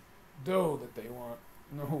kind of dough that they want.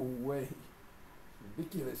 No way.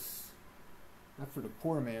 Ridiculous. Not for the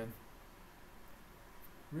poor man.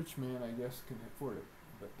 Rich man, I guess, can afford it.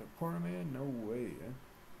 But the poor man, no way.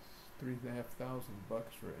 $3,500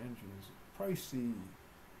 for an engine is pricey.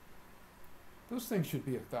 Those things should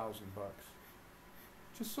be $1,000,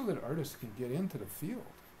 just so that artists can get into the field.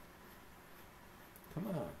 Come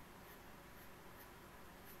on.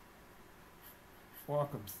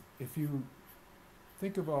 Welcome. If you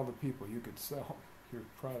think of all the people you could sell your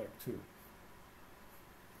product to,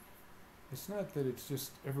 it's not that it's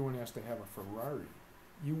just everyone has to have a Ferrari.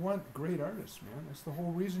 You want great artists, man. That's the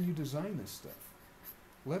whole reason you design this stuff.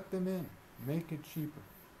 Let them in. Make it cheaper.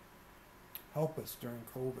 Help us during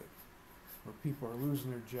COVID, where people are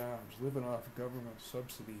losing their jobs, living off government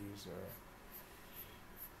subsidies.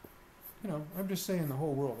 You know, I'm just saying the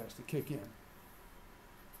whole world has to kick in.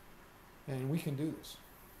 And we can do this.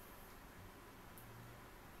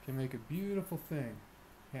 Can make a beautiful thing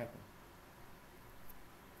happen.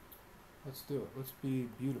 Let's do it. Let's be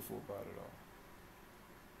beautiful about it all.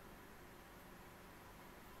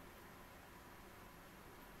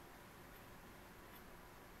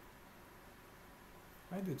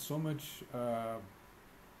 I did so much, what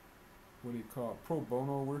do you call it, pro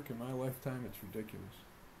bono work in my lifetime, it's ridiculous.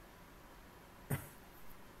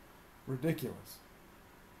 Ridiculous.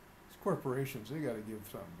 These corporations, they got to give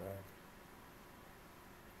something back.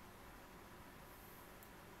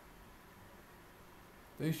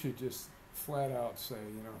 They should just flat out say,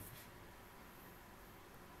 you know,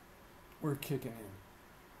 we're kicking in.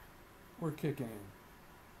 We're kicking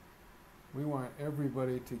in. We want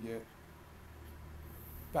everybody to get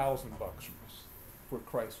 $1,000 from us, for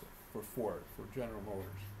Chrysler, for Ford, for General Motors.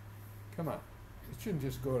 Come on. It shouldn't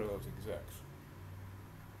just go to those execs.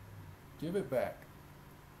 Give it back.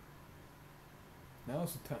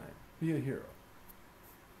 Now's the time. Be a hero.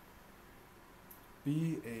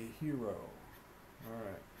 Be a hero.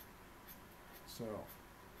 Alright. So,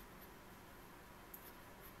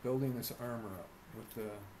 building this armor up with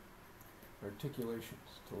the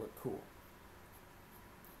articulations to look cool.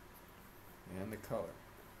 And the color.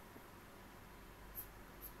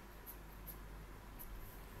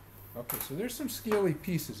 Okay, so there's some scaly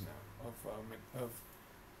pieces now of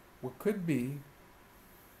what could be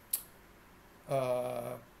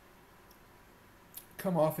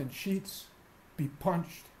come off in sheets, be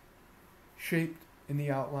punched, shaped in the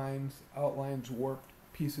outlines warped,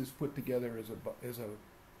 pieces put together as a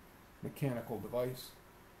mechanical device.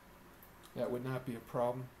 That would not be a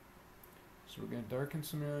problem. So we're going to darken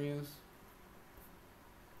some areas,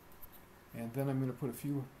 and then I'm going to put a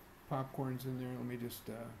few popcorns in there. Let me just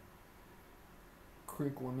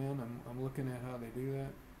crinkle them in. I'm looking at how they do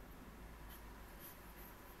that.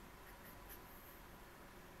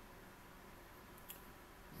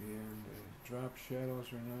 And drop shadows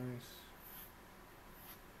are nice.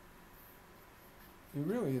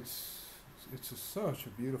 It's such a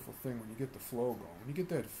beautiful thing when you get the flow going. When you get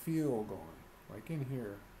that feel going, like in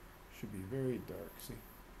here, should be very dark. See,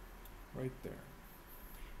 right there.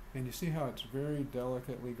 And you see how it's very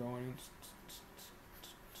delicately going.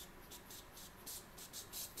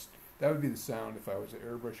 That would be the sound if I was an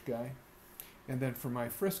airbrush guy. And then for my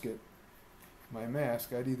frisket, my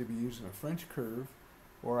mask, I'd either be using a French curve,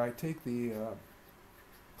 or I take the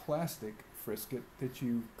plastic frisket that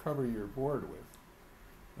you cover your board with,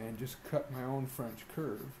 and just cut my own French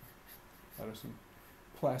curve out of some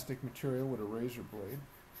plastic material with a razor blade.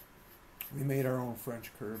 We made our own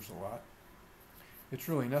French curves a lot. It's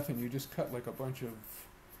really nothing. You just cut like a bunch of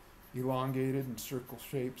elongated and circle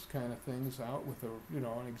shapes kind of things out with a, an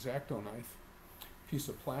X-Acto knife. piece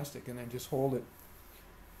of plastic and then just hold it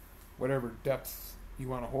whatever depth you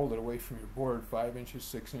want to hold it away from your board, 5 inches,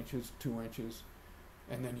 6 inches, 2 inches,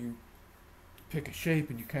 and then you pick a shape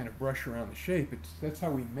and you kind of brush around the shape. That's how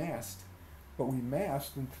we masked, but we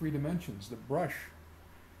masked in 3 dimensions. The brush,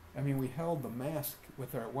 I mean, we held the mask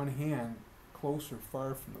with our one hand close or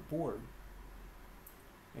far from the board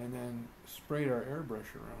and then sprayed our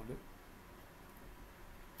airbrush around it.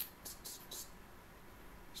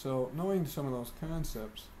 So knowing some of those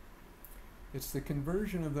concepts, it's the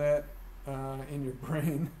conversion of that in your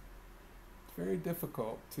brain. It's very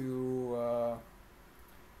difficult to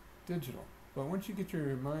digital. But once you get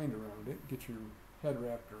your mind around it, get your head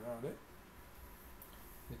wrapped around it,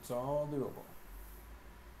 it's all doable.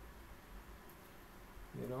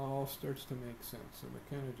 It all starts to make sense. So we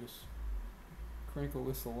kind of just crinkle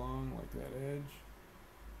this along like that edge.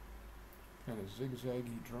 Kind of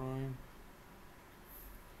zigzaggy drawing.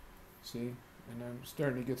 See? And I'm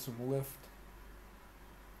starting to get some lift.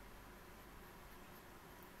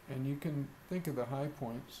 And you can think of the high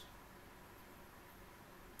points.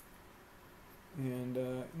 And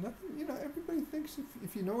nothing, you know, everybody thinks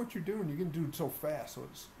if you know what you're doing, you can do it so fast. So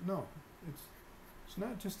it's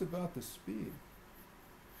not just about the speed.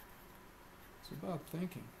 It's about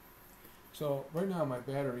thinking. So right now my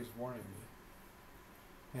battery's warning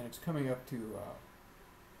me, and it's coming up to.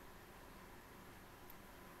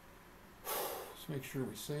 Let's make sure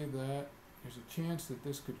we save that. There's a chance that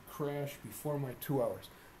this could crash before my 2 hours.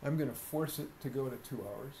 I'm going to force it to go to 2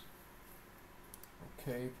 hours.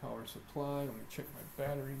 Okay, power supply. Let me check my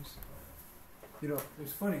batteries. You know,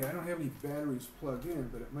 it's funny, I don't have any batteries plugged in,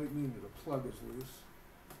 but it might mean that the plug is loose.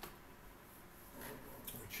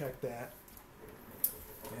 We check that.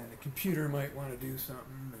 And the computer might want to do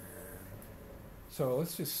something. So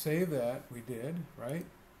let's just save that. We did, right?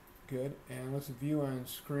 Good. And let's view on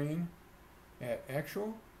screen at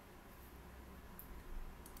actual.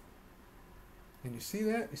 And you see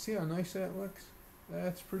that? You see how nice that looks?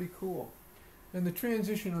 That's pretty cool. And the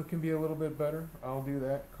transition can be a little bit better. I'll do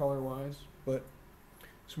that color-wise, but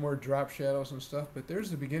some more drop shadows and stuff. But there's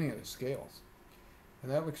the beginning of the scales, and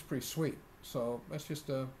that looks pretty sweet. So that's just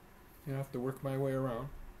you know, I have to work my way around.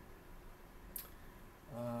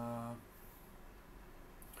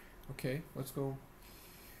 Okay, let's go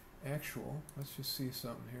actual. Let's just see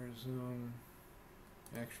something here. Zoom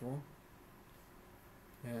actual,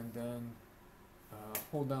 and then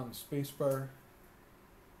hold down the space bar.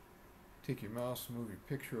 Take your mouse and move your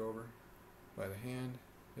picture over by the hand.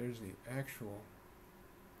 There's the actual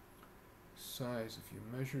size. If you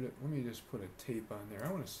measured it, let me just put a tape on there.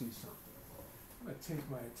 I want to see something. I'm going to take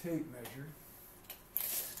my tape measure.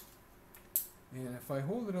 And if I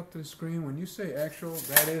hold it up to the screen, when you say actual,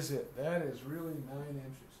 that is it. That is really 9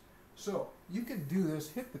 inches. So you can do this.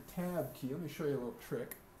 Hit the tab key. Let me show you a little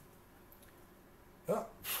trick. Oh,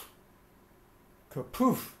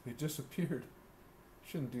 kapoof! It disappeared.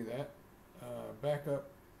 Shouldn't do that. Back up.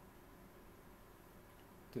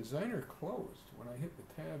 Designer closed. When I hit the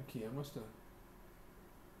tab key, I must have.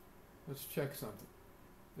 Let's check something.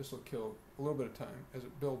 This will kill a little bit of time as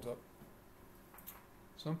it builds up.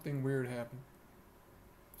 Something weird happened.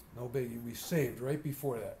 No biggie. We saved right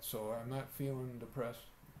before that, so I'm not feeling depressed.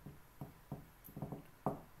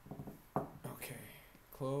 Okay.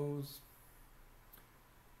 Close.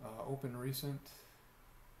 Open recent.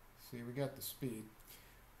 See, we got the speed.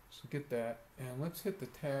 So get that, and let's hit the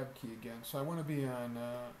tab key again. So I want to be on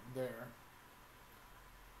there.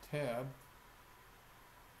 Tab.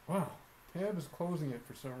 Wow, tab is closing it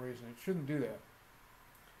for some reason. It shouldn't do that.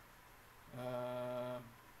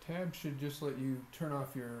 Tab should just let you turn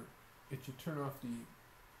off your. It should turn off the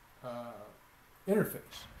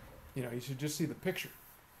interface. You know, you should just see the picture.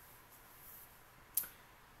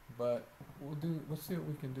 But let's see what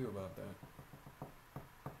we can do about that.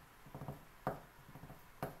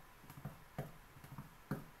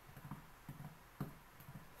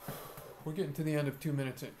 We're getting to the end of 2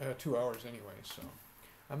 minutes, 2 hours anyway, so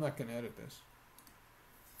I'm not going to edit this.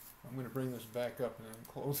 I'm going to bring this back up and then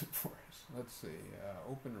close it for us. Let's see,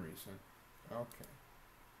 open recent. Okay.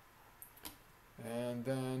 And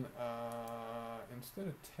then instead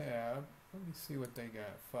of tab, let me see what they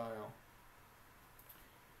got. File.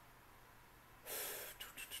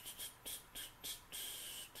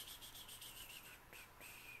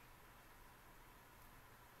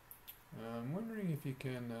 I'm wondering if you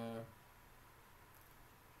can.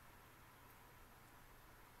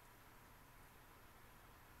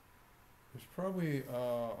 There's probably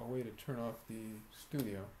a way to turn off the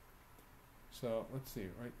studio. So let's see,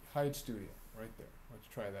 right? Hide studio, right there. Let's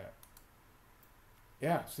try that.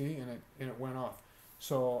 Yeah, see, and it went off.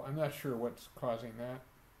 So I'm not sure what's causing that.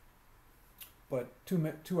 But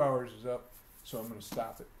 2 hours is up, so I'm going to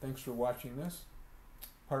stop it. Thanks for watching this,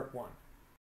 part 1.